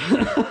pretty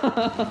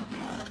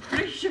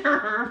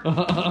sure.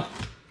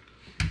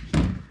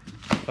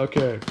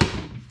 Okay.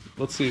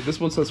 Let's see. This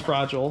one says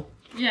fragile.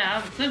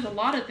 Yeah, it says a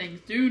lot of things.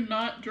 Do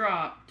not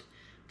drop,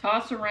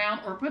 toss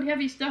around, or put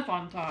heavy stuff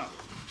on top.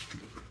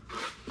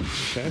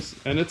 Okay.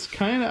 And it's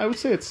kind of, I would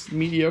say it's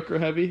mediocre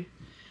heavy.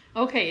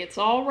 Okay, it's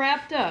all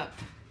wrapped up.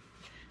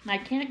 And I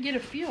can't get a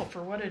feel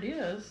for what it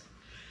is.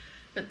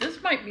 But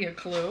this might be a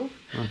clue.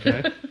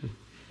 Okay.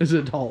 Is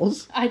it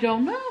dolls? I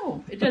don't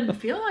know. It doesn't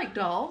feel like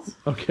dolls.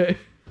 Okay.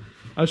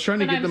 I was trying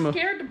to get them. I'm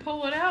scared to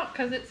pull it out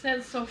because it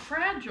says so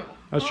fragile.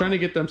 I was trying to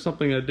get them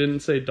something that didn't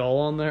say doll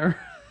on there.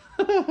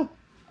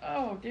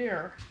 Oh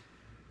dear.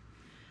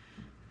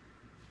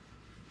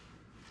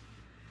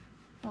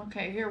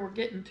 Okay, here we're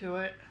getting to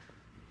it.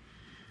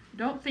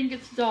 Don't think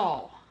it's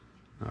dull.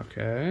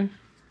 Okay.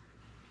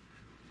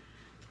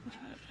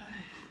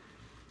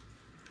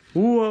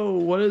 Whoa,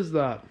 what is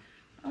that?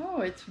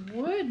 Oh, it's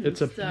wood.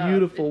 It's a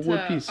beautiful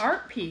wood piece.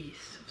 Art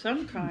piece of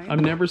some kind. I've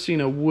never seen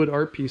a wood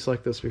art piece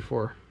like this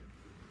before.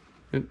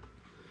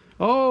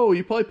 Oh,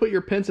 you probably put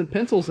your pens and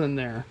pencils in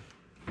there.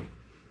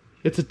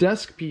 It's a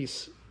desk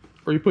piece.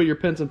 Or you put your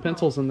pens and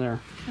pencils in there.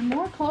 And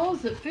more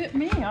clothes that fit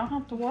me. I'll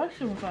have to wash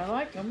them if I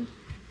like them.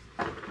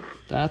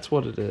 That's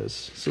what it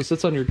is. So it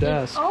sits on your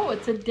desk.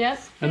 It's a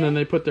desk thing? And then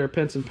they put their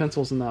pens and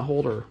pencils in that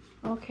holder.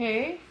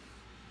 Okay.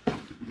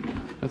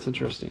 That's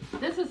interesting.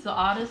 This is the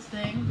oddest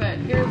thing, but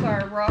here's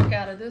our rock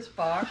out of this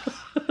box.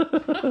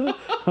 I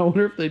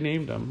wonder if they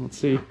named them. Let's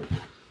see.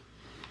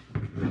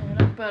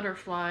 And a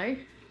butterfly.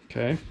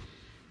 Okay.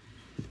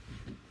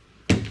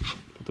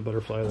 Put the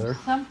butterfly there.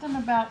 Something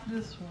about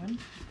this one.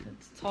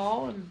 It's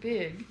tall and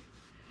big.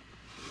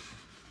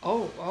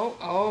 Oh.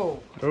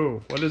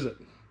 Oh, what is it?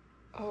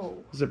 Oh.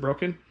 Is it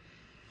broken?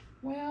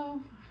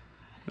 Well,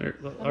 There,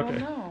 I okay. don't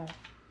know.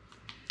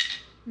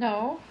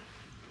 No.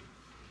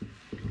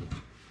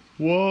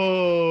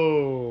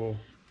 Whoa.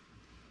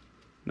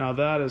 Now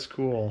that is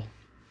cool.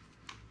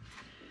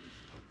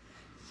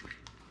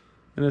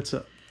 And is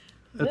it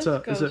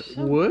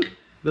wood?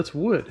 That's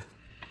wood.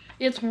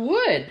 It's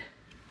wood.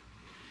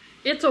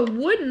 It's a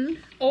wooden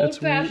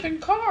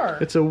old-fashioned car.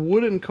 It's a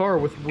wooden car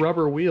with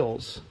rubber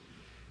wheels.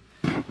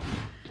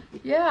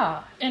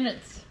 Yeah, and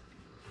it's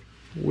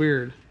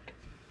weird.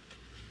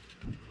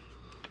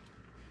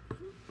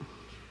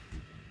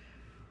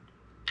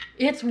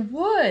 It's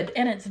wood,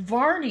 and it's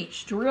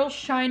varnished, real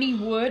shiny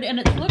wood, and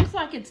it looks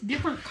like it's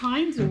different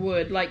kinds of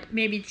wood, like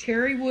maybe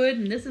cherry wood,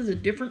 and this is a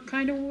different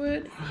kind of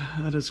wood.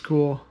 That is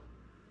cool.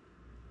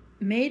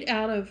 Made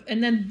out of,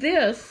 and then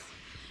this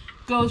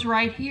goes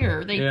right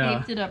here. They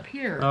taped it up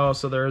here. Oh,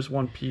 so there is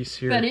one piece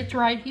here. But it's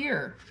right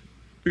here.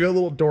 We got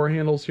little door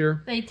handles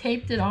here. They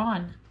taped it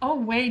on. Oh,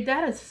 wait,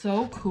 that is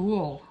so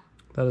cool.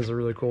 That is a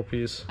really cool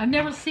piece. I've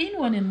never seen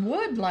one in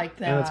wood like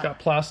that. And it's got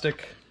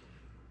plastic,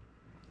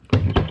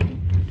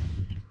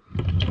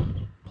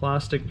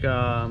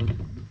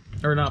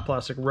 or not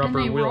plastic,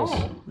 rubber wheels.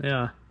 Roll.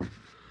 Yeah.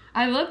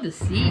 I love the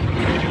seat.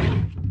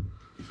 And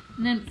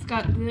then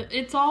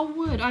it's all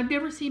wood. I've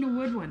never seen a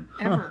wood one,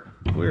 ever.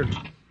 Huh. Weird.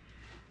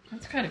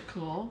 That's kind of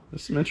cool.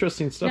 There's some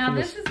interesting stuff now, in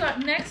this. This is our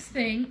next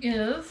thing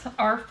is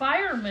our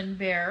fireman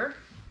bear.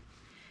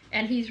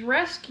 And he's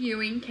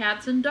rescuing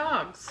cats and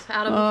dogs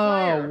out of the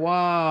fire. Oh,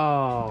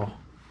 wow.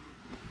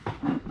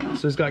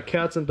 So he's got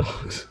cats and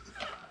dogs.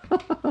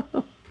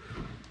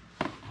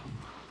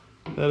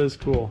 That is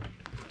cool.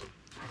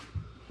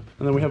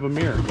 And then we have a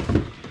mirror.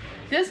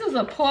 This is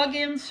a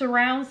plug-in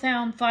surround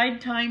sound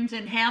 5x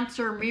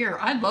enhancer mirror.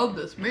 I love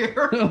this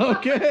mirror.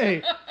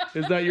 Okay.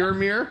 Is that your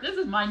mirror? This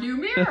is my new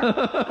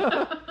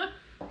mirror.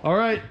 All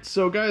right.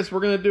 So, guys, we're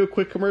going to do a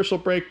quick commercial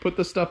break, put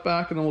the stuff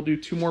back, and then we'll do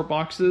 2 more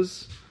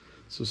boxes.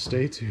 So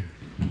stay tuned.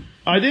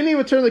 I didn't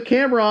even turn the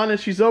camera on, and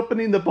she's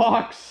opening the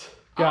box,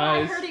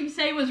 guys. Oh, I heard him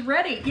say it was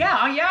ready. Yeah,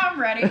 I'm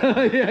ready.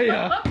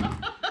 yeah.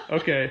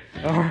 Okay.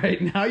 All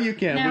right. Now you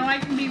can. Now I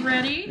can be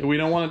ready. We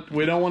don't want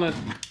to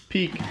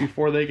peek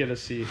before they get to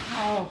see.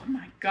 Oh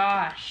my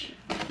gosh.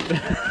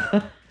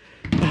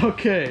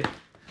 Okay.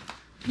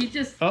 He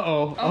just.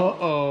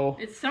 Uh-oh.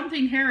 It's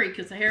something hairy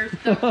because the hair's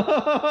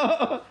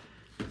stuck.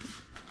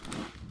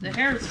 The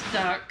hair's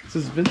stuck. It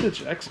says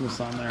Vintage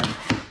Xmas on there.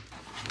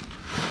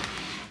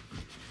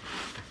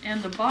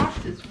 And the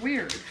box is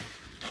weird.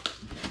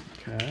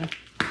 Okay.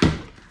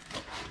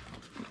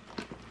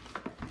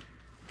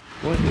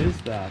 What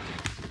is that?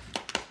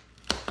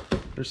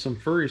 There's some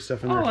furry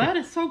stuff in there. Oh, that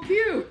is so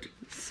cute.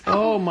 So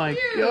oh my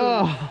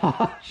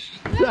gosh.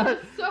 That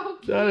is so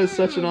cute. That is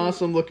such an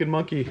awesome looking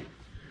monkey.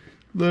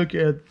 Look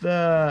at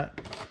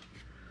that.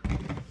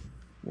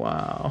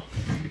 Wow.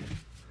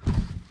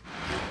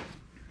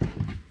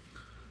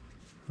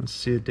 Let's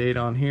see a date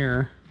on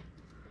here.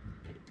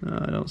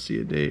 I don't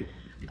see a date.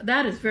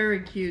 That is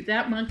very cute.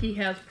 That monkey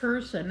has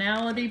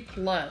personality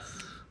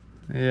plus.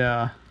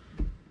 Yeah.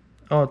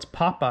 Oh, it's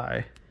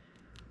Popeye.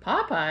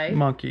 Popeye?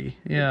 Monkey,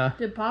 yeah.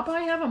 Did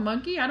Popeye have a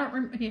monkey? I don't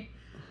remember.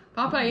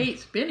 Popeye ate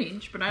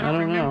spinach, but I don't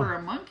remember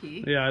a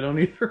monkey. Yeah, I don't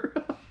either.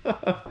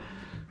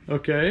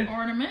 Okay.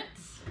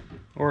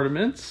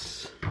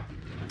 Ornaments.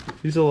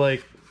 These are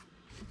like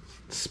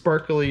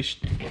sparkly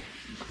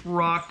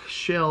rock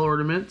shell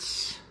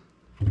ornaments.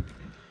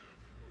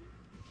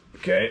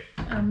 Okay.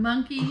 A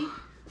monkey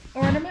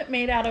ornament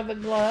made out of a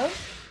glove.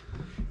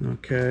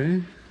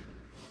 Okay.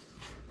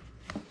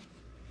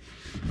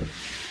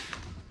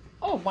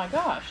 Oh my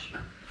gosh.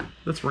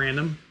 That's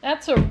random.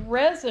 That's a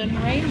resin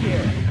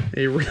reindeer.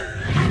 He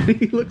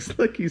looks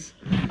like he's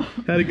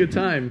had a good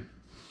time.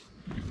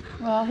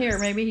 Well, here,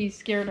 maybe he's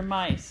scared of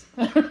mice.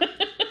 At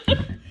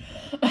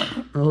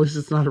least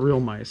it's not a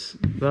real mice.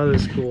 That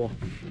is cool.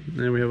 And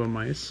then we have a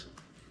mice.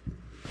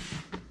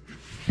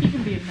 He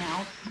can be a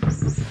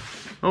mouse.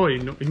 Oh, he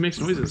makes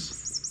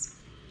noises.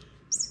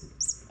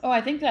 Oh, I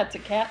think that's a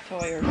cat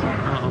toy or something.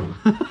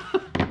 Uh-oh.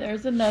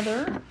 there's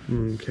another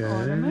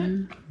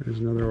ornament. There's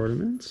another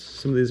ornament.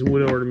 Some of these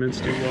wood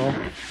ornaments do well.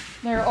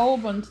 They're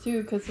old ones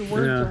too, because the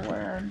words are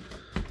wearing.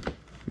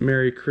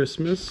 Merry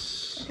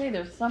Christmas. Okay,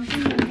 there's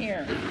something in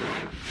here.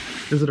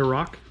 Is it a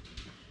rock?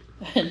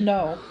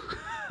 No.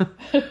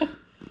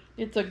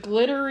 It's a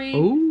glittery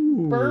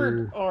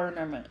bird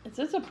ornament. Is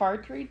this a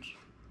partridge?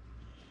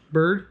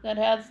 Bird? That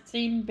has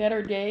seen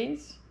better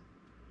days?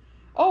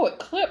 Oh, it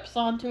clips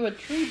onto a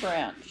tree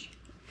branch.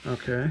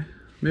 Okay.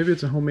 Maybe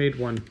it's a homemade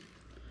one.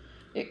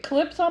 It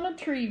clips on a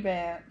tree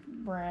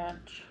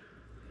branch.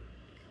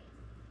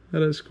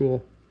 That is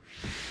cool.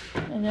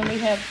 And then we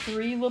have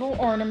 3 little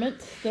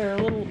ornaments. They're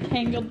a little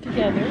tangled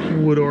together.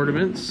 Wood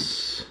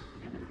ornaments.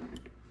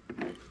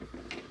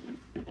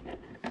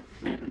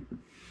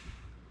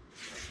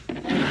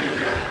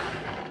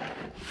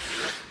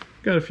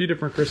 Got a few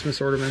different Christmas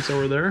ornaments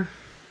over there.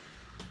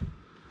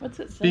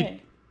 What's it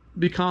say?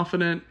 Be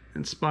confident,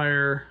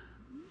 inspire.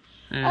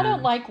 And... I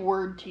don't like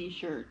word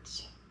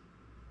t-shirts.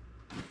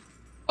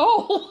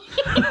 Oh!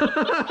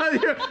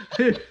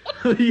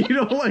 You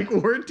don't like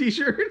word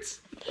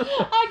t-shirts?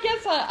 I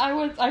guess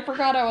I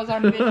forgot I was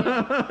on video.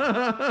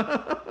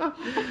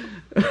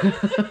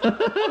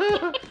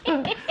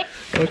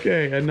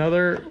 Okay,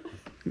 another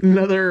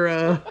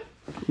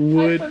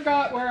wood. I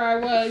forgot where I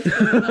was.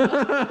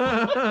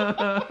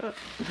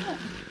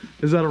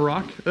 Is that a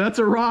rock? That's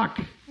a rock.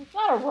 It's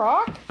not a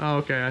rock. Oh,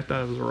 okay. I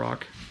thought it was a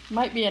rock.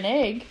 Might be an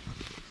egg.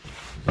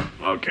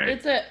 Okay.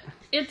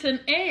 It's an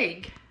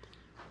egg.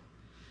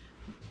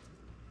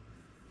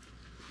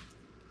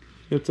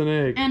 It's an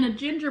egg. And a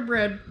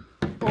gingerbread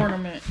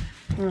ornament.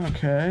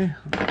 Okay.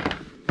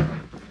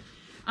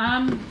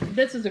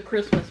 This is a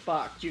Christmas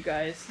box, you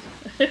guys.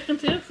 This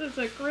is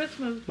a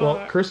Christmas box.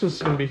 Well, Christmas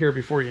is going to be here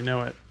before you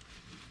know it.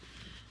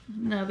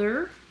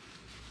 Another.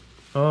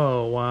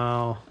 Oh,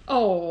 wow.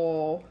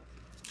 Oh.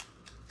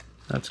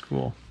 That's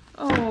cool.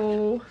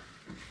 Oh.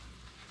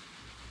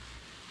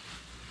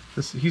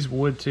 He's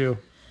wood, too.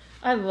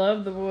 I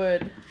love the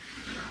wood.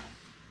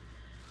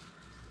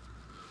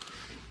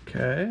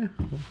 Okay.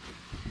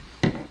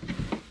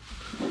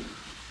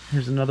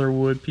 Here's another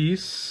wood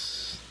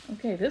piece.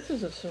 Okay, this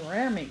is a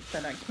ceramic,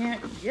 but I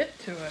can't get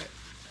to it.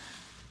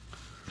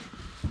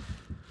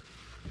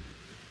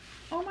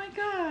 Oh my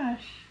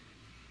gosh.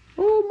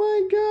 Oh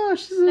my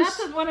gosh.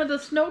 That's one of the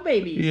snow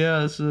babies. Yeah,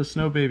 this is a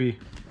snow baby.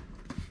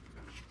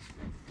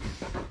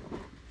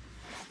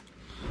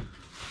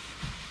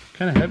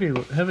 Kind of heavy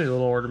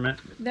little ornament.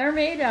 They're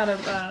made out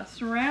of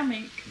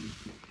ceramic,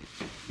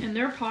 and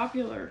they're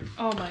popular.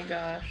 Oh my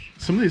gosh.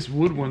 Some of these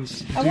wood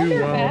ones do well. I wonder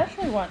if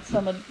Ashley wants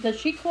some of... Does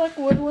she collect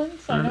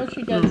woodlands? I know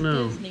she does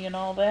Disney and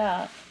all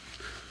that.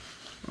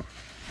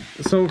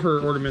 Some of her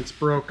ornaments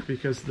broke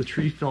because the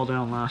tree fell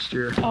down last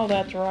year. Oh,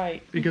 that's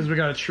right. Because we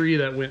got a tree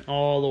that went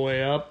all the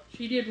way up.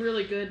 She did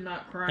really good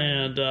not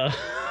crying.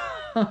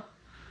 And,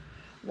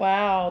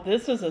 wow,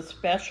 this is a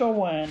special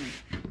one.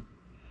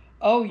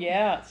 Oh,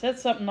 yeah. It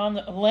says something on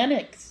the...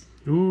 Lennox.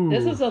 Ooh.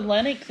 This is a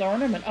Lennox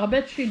ornament. I'll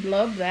bet she'd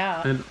love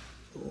that. An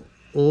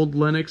old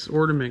Lennox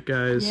ornament,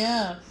 guys.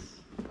 Yes.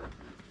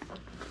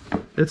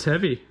 It's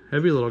heavy.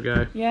 Heavy little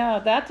guy. Yeah,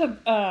 that's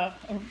a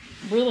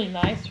really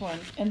nice one.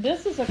 And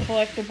this is a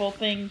collectible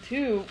thing,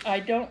 too. I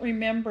don't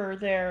remember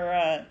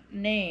their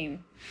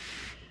name.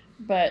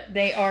 But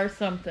they are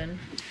something.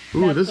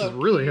 Ooh, that's this so is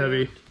really cute.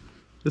 heavy.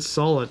 It's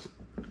solid.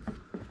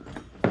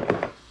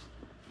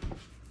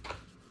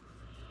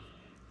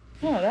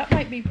 Oh, that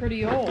might be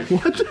pretty old.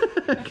 What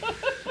the heck?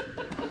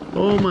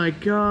 Oh my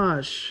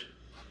gosh.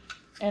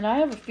 And I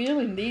have a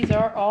feeling these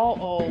are all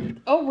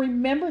old. Oh,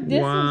 remember,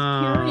 this is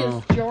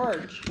Curious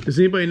George. Does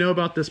anybody know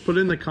about this? Put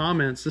it in the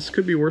comments. This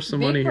could be worth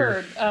some money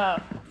here. Big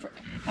Bird.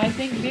 I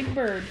think Big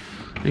Bird.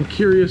 And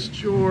Curious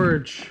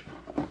George.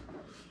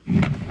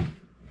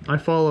 I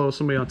follow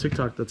somebody on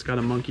TikTok that's got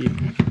a monkey.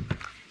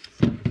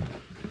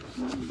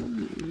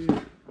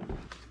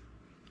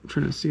 I'm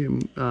trying to see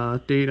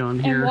a date on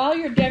here. And while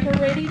you're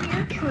decorating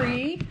your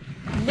tree,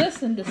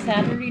 listen to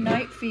Saturday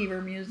Night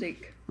Fever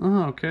music.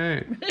 Oh,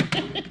 okay.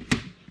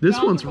 This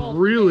one's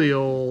really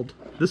old.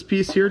 This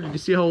piece here, did you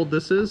see how old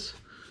this is?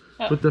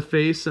 With the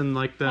face and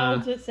like the... How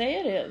does it say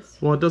it is?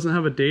 Well, it doesn't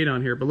have a date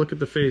on here, but look at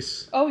the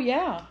face. Oh,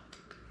 yeah.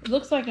 It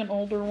looks like an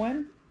older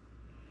one.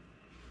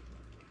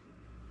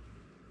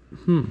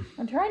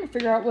 I'm trying to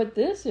figure out what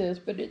this is,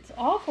 but it's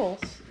awful.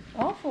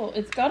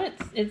 It's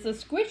a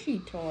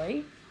squishy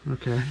toy.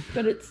 Okay.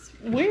 But it's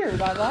weird.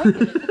 I like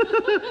it.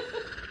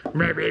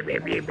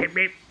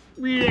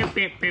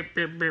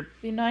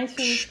 Be nice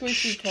for the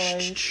squishy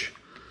toys.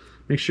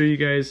 Make sure you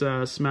guys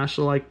smash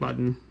the like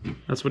button.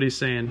 That's what he's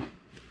saying.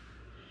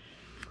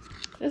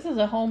 This is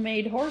a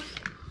homemade horse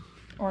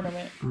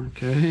ornament.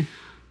 Okay.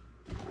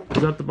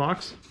 Is that the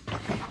box?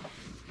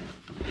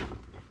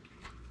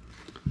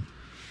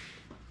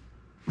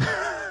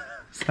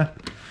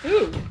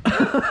 Ooh.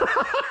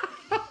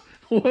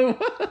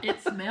 What?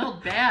 It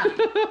smelled bad.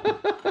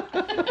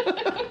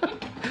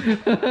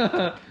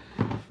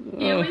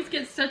 He always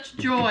gets such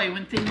joy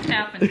when things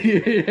happen.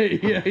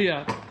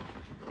 Yeah.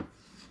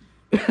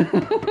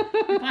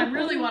 If I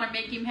really want to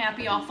make him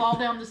happy, I'll fall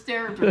down the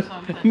stairs or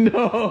something.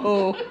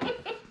 No.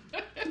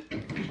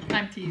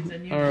 I'm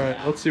teasing you. All right,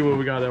 let's see what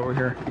we got over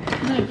here.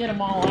 I'm going to get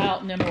them all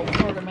out and then we'll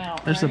sort them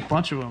out. There's right? a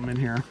bunch of them in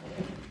here.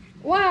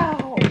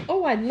 Wow.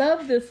 Oh, I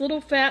love this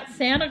little fat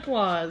Santa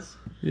Claus.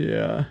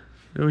 Yeah.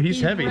 Oh,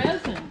 he's heavy.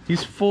 Resin.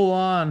 He's full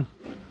on.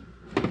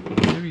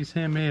 Maybe he's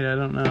handmade, I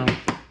don't know.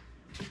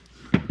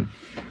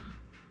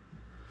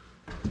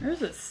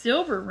 There's a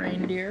silver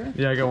reindeer.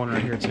 Yeah, I got one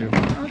right here too.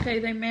 Okay,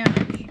 they match.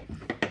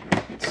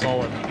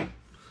 Solid.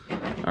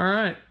 All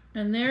right.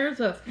 And there's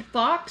a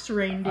fox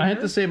reindeer. I have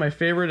to say my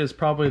favorite is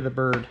probably the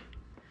bird.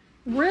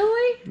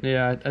 Really?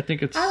 Yeah, I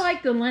think it's... I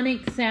like the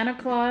Lennox Santa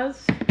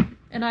Claus,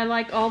 and I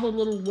like all the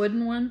little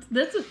wooden ones.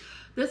 This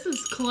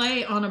is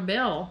clay on a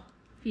bell.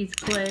 He's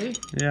clay.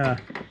 Yeah.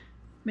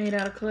 Made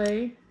out of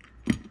clay.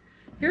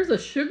 Here's a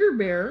sugar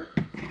bear.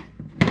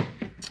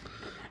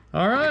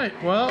 All right,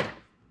 well,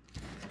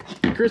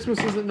 Christmas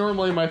isn't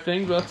normally my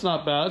thing, but that's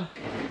not bad.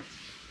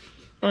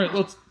 All right,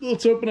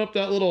 let's open up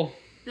that little...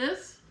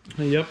 This?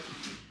 Yep.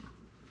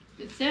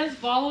 It says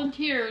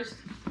volunteers.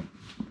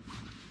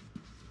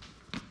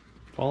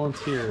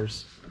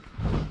 Volunteers.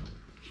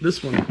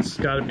 This one's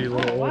got to be a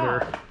little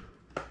older.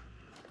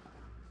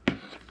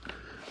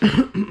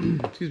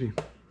 Excuse me.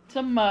 It's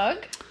a mug.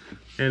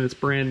 And it's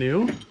brand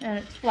new. And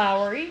it's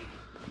flowery.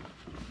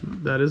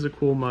 That is a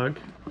cool mug.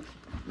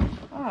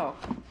 Oh.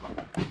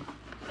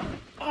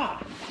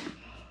 Ah.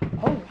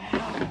 Oh, wow.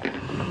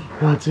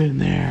 What's in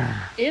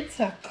there?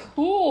 It's a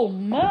cool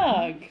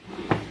mug.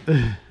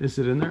 Is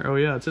it in there? Oh,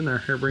 yeah, it's in there.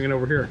 Here, bring it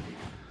over here.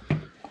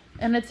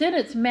 And it's in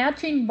its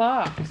matching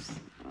box.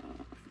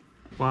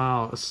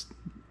 Wow.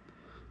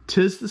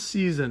 'Tis the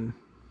season.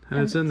 And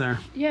it's in there.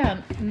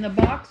 Yeah, and the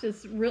box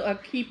is a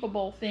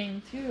keepable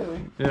thing, too.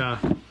 Yeah.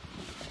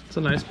 It's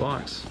a nice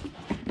box.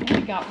 And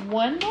we got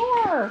one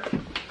more.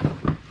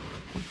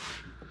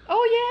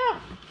 Oh, yeah.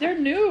 They're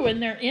new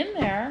and they're in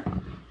there.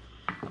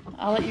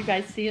 I'll let you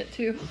guys see it,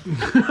 too.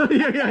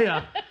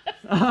 Yeah.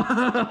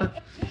 I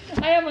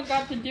haven't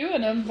got to do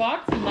an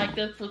unboxing like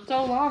this for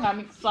so long. I'm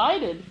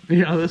excited.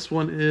 Yeah, this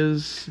one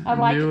is I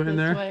like new it in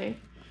this there. way.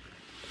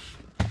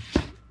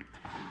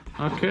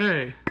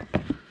 Okay.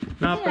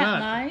 Not Isn't that bad.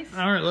 nice?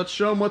 All right, let's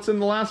show them what's in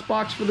the last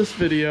box for this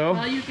video.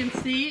 Well, you can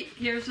see,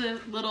 here's a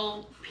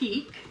little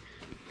peek.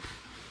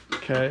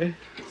 Okay.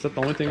 Is that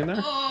the only thing in there?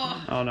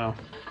 Oh, Oh, no.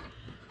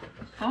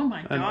 oh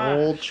my An God.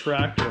 old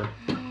tractor.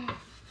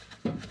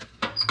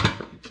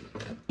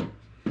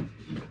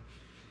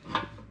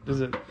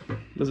 Does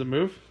it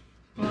move?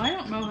 Well, I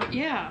don't know.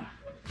 Yeah.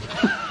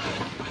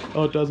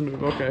 Oh, it does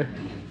move. Okay.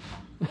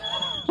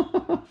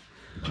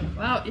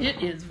 Wow,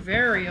 it is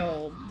very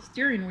old. The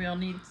steering wheel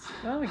needs,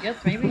 well, I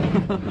guess maybe.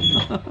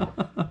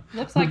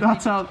 Looks like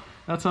that's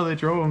how they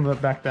drove them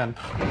back then.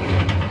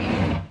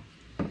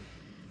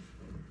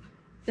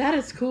 that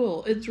is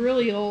cool. It's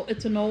really old.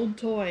 It's an old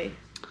toy.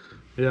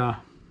 Yeah.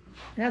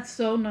 That's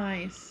so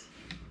nice.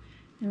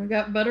 And we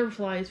got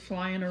butterflies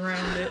flying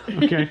around it.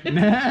 Okay,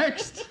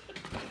 next.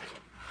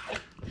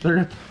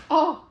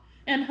 Oh,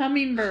 and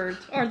hummingbirds.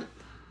 Or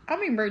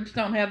hummingbirds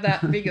don't have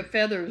that big of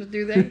feathers,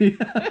 do they?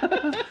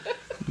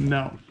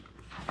 No.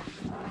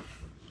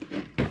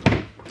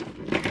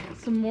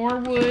 Some more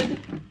wood.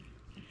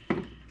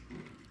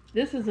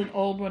 This is an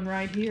old one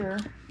right here.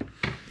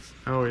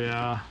 Oh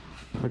yeah.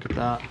 Look at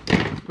that.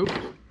 Oop.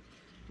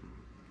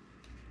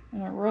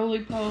 And a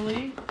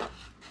roly-poly.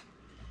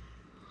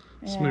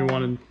 Somebody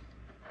wanted...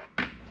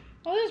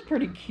 Oh, that's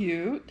pretty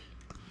cute.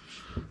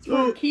 It's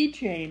for a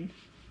keychain.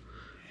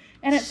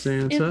 And it's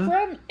Santa.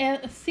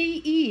 from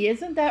CE.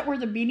 Isn't that where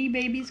the Beanie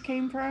Babies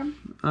came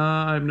from?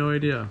 I have no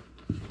idea.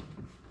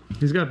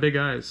 He's got big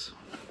eyes.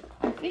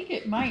 I think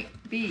it might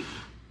be.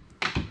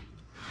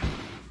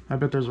 I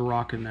bet there's a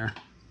rock in there.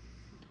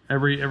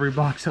 Every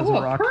box has Oh,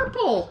 a rock. a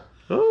purple.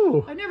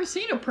 Oh. I've never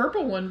seen a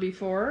purple one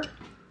before.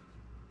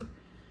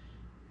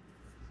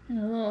 And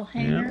a little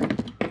hanger. Yep.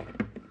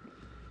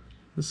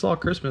 This is all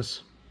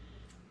Christmas.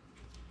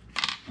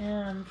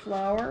 And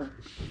flower.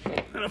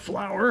 And a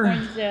flower.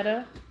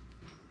 Poinsettia.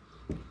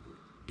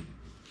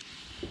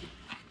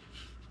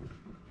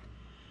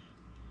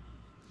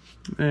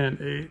 And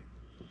a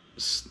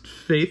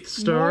faith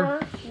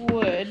star. More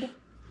wood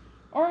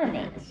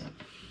ornaments.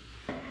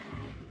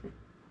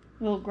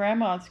 Little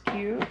grandma's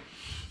cute.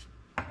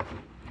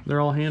 They're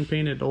all hand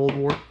painted old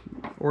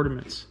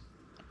ornaments.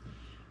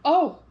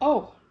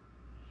 Oh.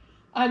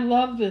 I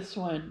love this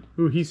one.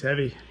 Ooh, he's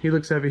heavy. He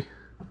looks heavy.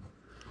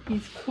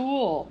 He's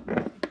cool.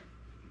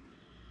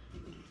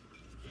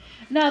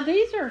 Now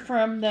these are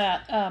from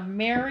that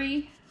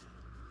Mary.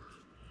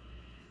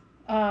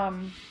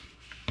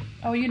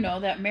 Oh, you know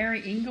that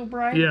Mary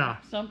Englebright. Yeah.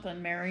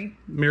 Something Mary.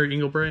 Mary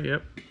Englebright.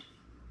 Yep.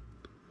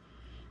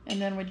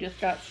 And then we just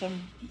got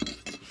some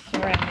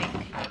ceramic.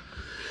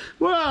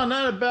 Well,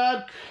 not a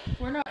bad.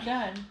 We're not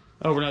done.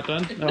 Oh, we're not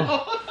done.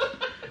 No.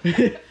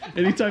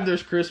 Anytime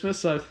there's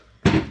Christmas,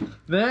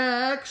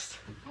 next.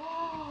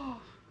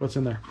 What's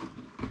in there?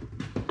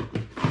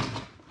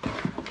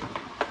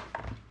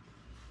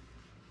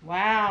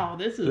 Wow,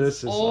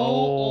 this is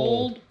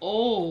old.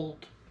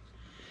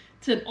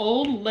 It's an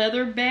old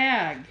leather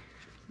bag.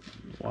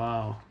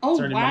 Wow.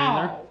 Oh,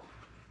 wow.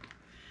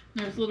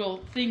 There's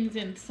little things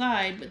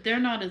inside, but they're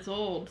not as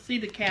old. See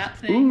the cat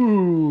thing?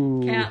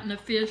 Ooh. Cat in a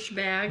fish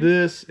bag.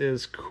 This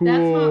is cool. That's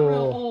not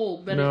real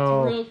old, but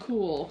it's real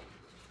cool.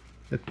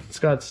 It's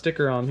got a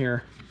sticker on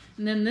here.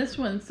 And then this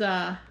one's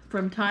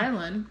from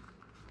Thailand.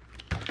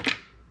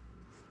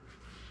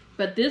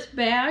 But this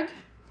bag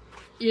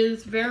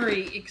is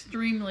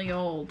extremely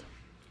old.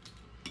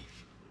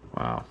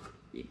 Wow.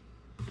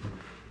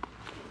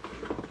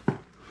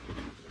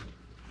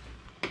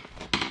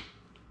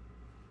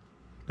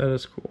 That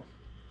is cool.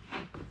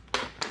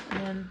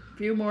 And a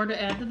few more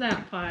to add to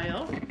that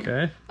pile.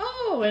 Okay.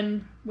 Oh,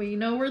 and we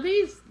know where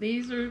these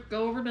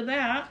go over to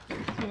that.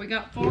 So we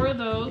got 4 of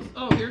those.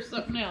 Oh, here's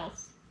something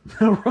else.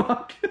 A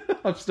rock.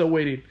 I'm still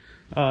waiting.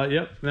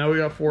 Yep. Now we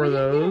got 4 of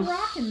those. There's a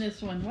rock in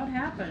this one. What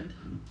happened?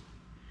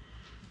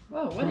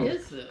 Whoa, what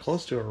is this?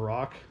 Close to a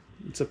rock.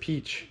 It's a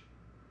peach.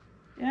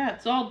 Yeah,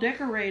 it's all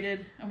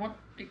decorated.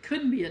 It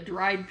couldn't be a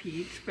dried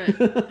peach, but.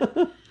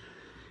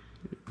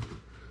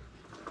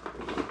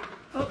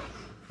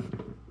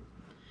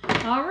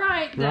 All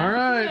right. All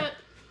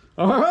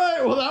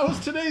right. Well, that was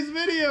today's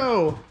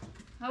video.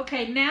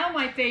 Okay, now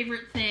my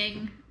favorite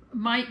thing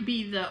might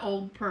be the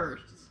old purse.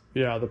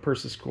 Yeah, the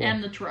purse is cool.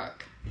 And the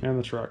truck.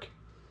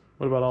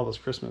 What about all this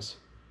Christmas?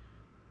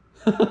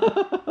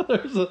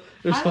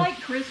 I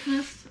like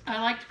Christmas. I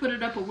like to put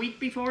it up a week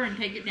before and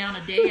take it down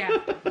a day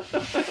after.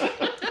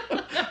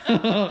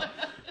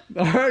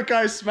 All right,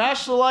 guys,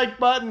 smash the like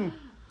button.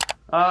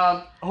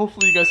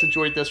 Hopefully you guys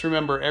enjoyed this.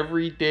 Remember,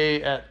 every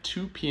day at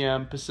 2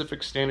 p.m.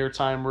 Pacific Standard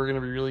Time, we're going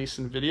to be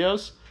releasing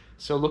videos.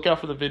 So look out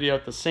for the video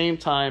at the same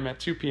time at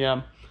 2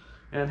 p.m.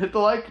 And hit the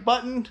like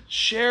button,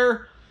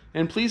 share,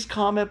 and please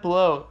comment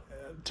below.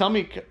 Tell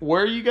me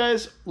where you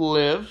guys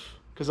live,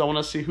 because I want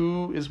to see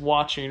who is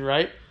watching,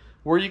 right?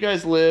 Where you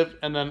guys live,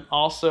 and then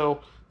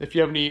also if you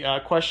have any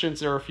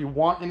questions or if you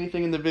want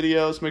anything in the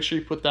videos, make sure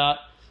you put that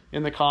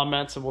in the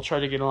comments, and we'll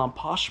try to get it on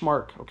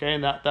Poshmark, okay?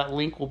 And that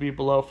link will be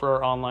below for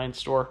our online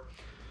store.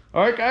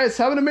 All right, guys,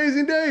 have an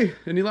amazing day.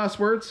 Any last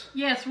words?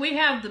 Yes, we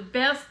have the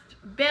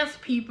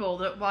best people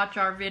that watch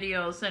our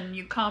videos, and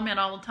you comment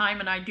all the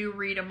time, and I do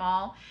read them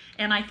all.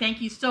 And I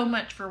thank you so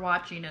much for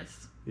watching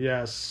us.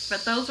 Yes.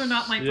 But those are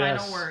not my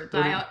final words.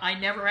 I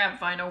never have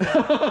final words.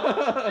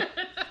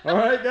 All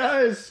right,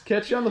 guys.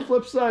 Catch you on the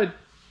flip side.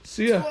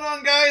 See ya. What's going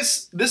on,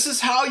 guys? This is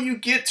how you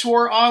get to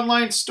our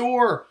online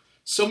store.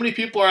 So many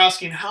people are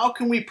asking, how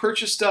can we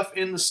purchase stuff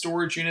in the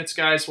storage units,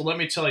 guys? Well, let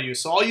me tell you.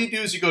 So all you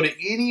do is you go to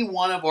any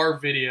one of our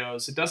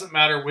videos. It doesn't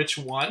matter which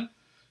one.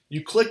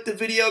 You click the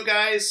video,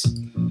 guys,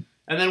 and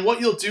then what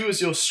you'll do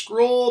is you'll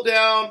scroll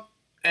down,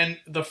 and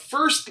the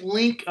first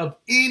link of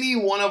any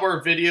one of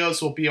our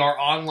videos will be our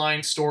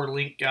online store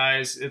link,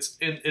 guys.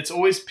 It's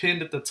always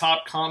pinned at the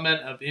top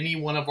comment of any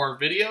one of our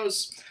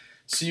videos.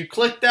 So you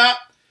click that,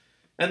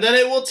 and then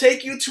it will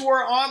take you to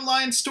our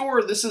online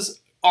store. This is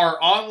our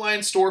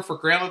online store for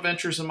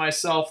GrandmaVentures and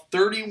myself.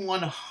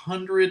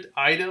 3,100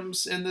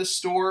 items in this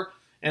store,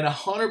 and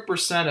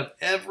 100% of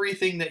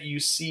everything that you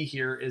see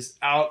here is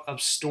out of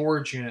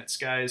storage units,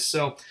 guys.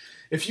 So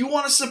if you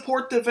want to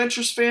support the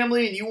Ventures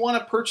family and you want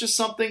to purchase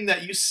something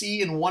that you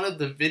see in one of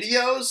the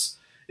videos,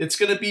 it's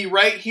going to be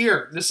right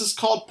here. This is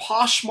called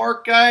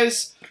Poshmark,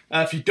 guys.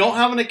 If you don't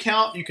have an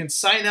account, you can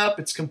sign up.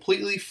 It's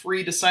completely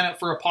free to sign up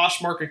for a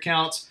Poshmark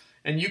account,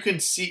 and you can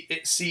see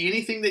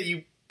anything that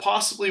you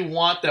possibly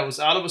want that was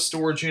out of a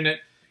storage unit.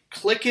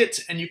 Click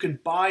it, and you can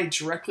buy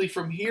directly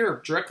from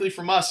here, directly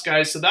from us,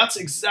 guys. So that's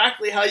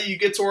exactly how you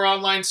get to our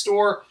online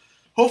store.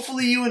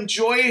 Hopefully you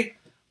enjoy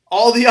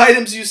all the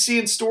items you see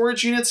in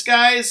storage units,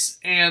 guys.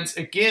 And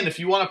again, if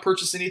you want to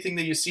purchase anything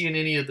that you see in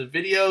any of the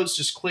videos,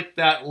 just click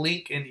that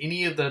link in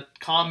any of the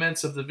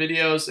comments of the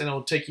videos, and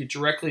it'll take you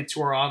directly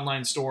to our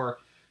online store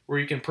where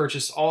you can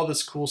purchase all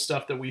this cool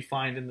stuff that we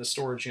find in the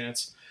storage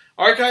units.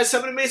 All right, guys,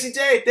 have an amazing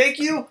day. Thank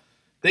you.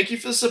 Thank you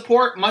for the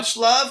support. Much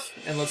love,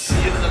 and let's see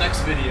you in the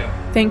next video.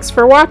 Thanks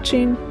for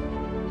watching.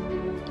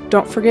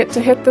 Don't forget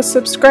to hit the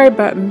subscribe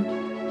button.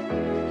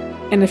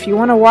 And if you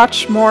want to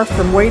watch more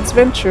from Wade's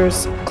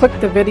Ventures, click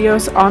the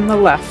videos on the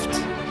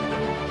left.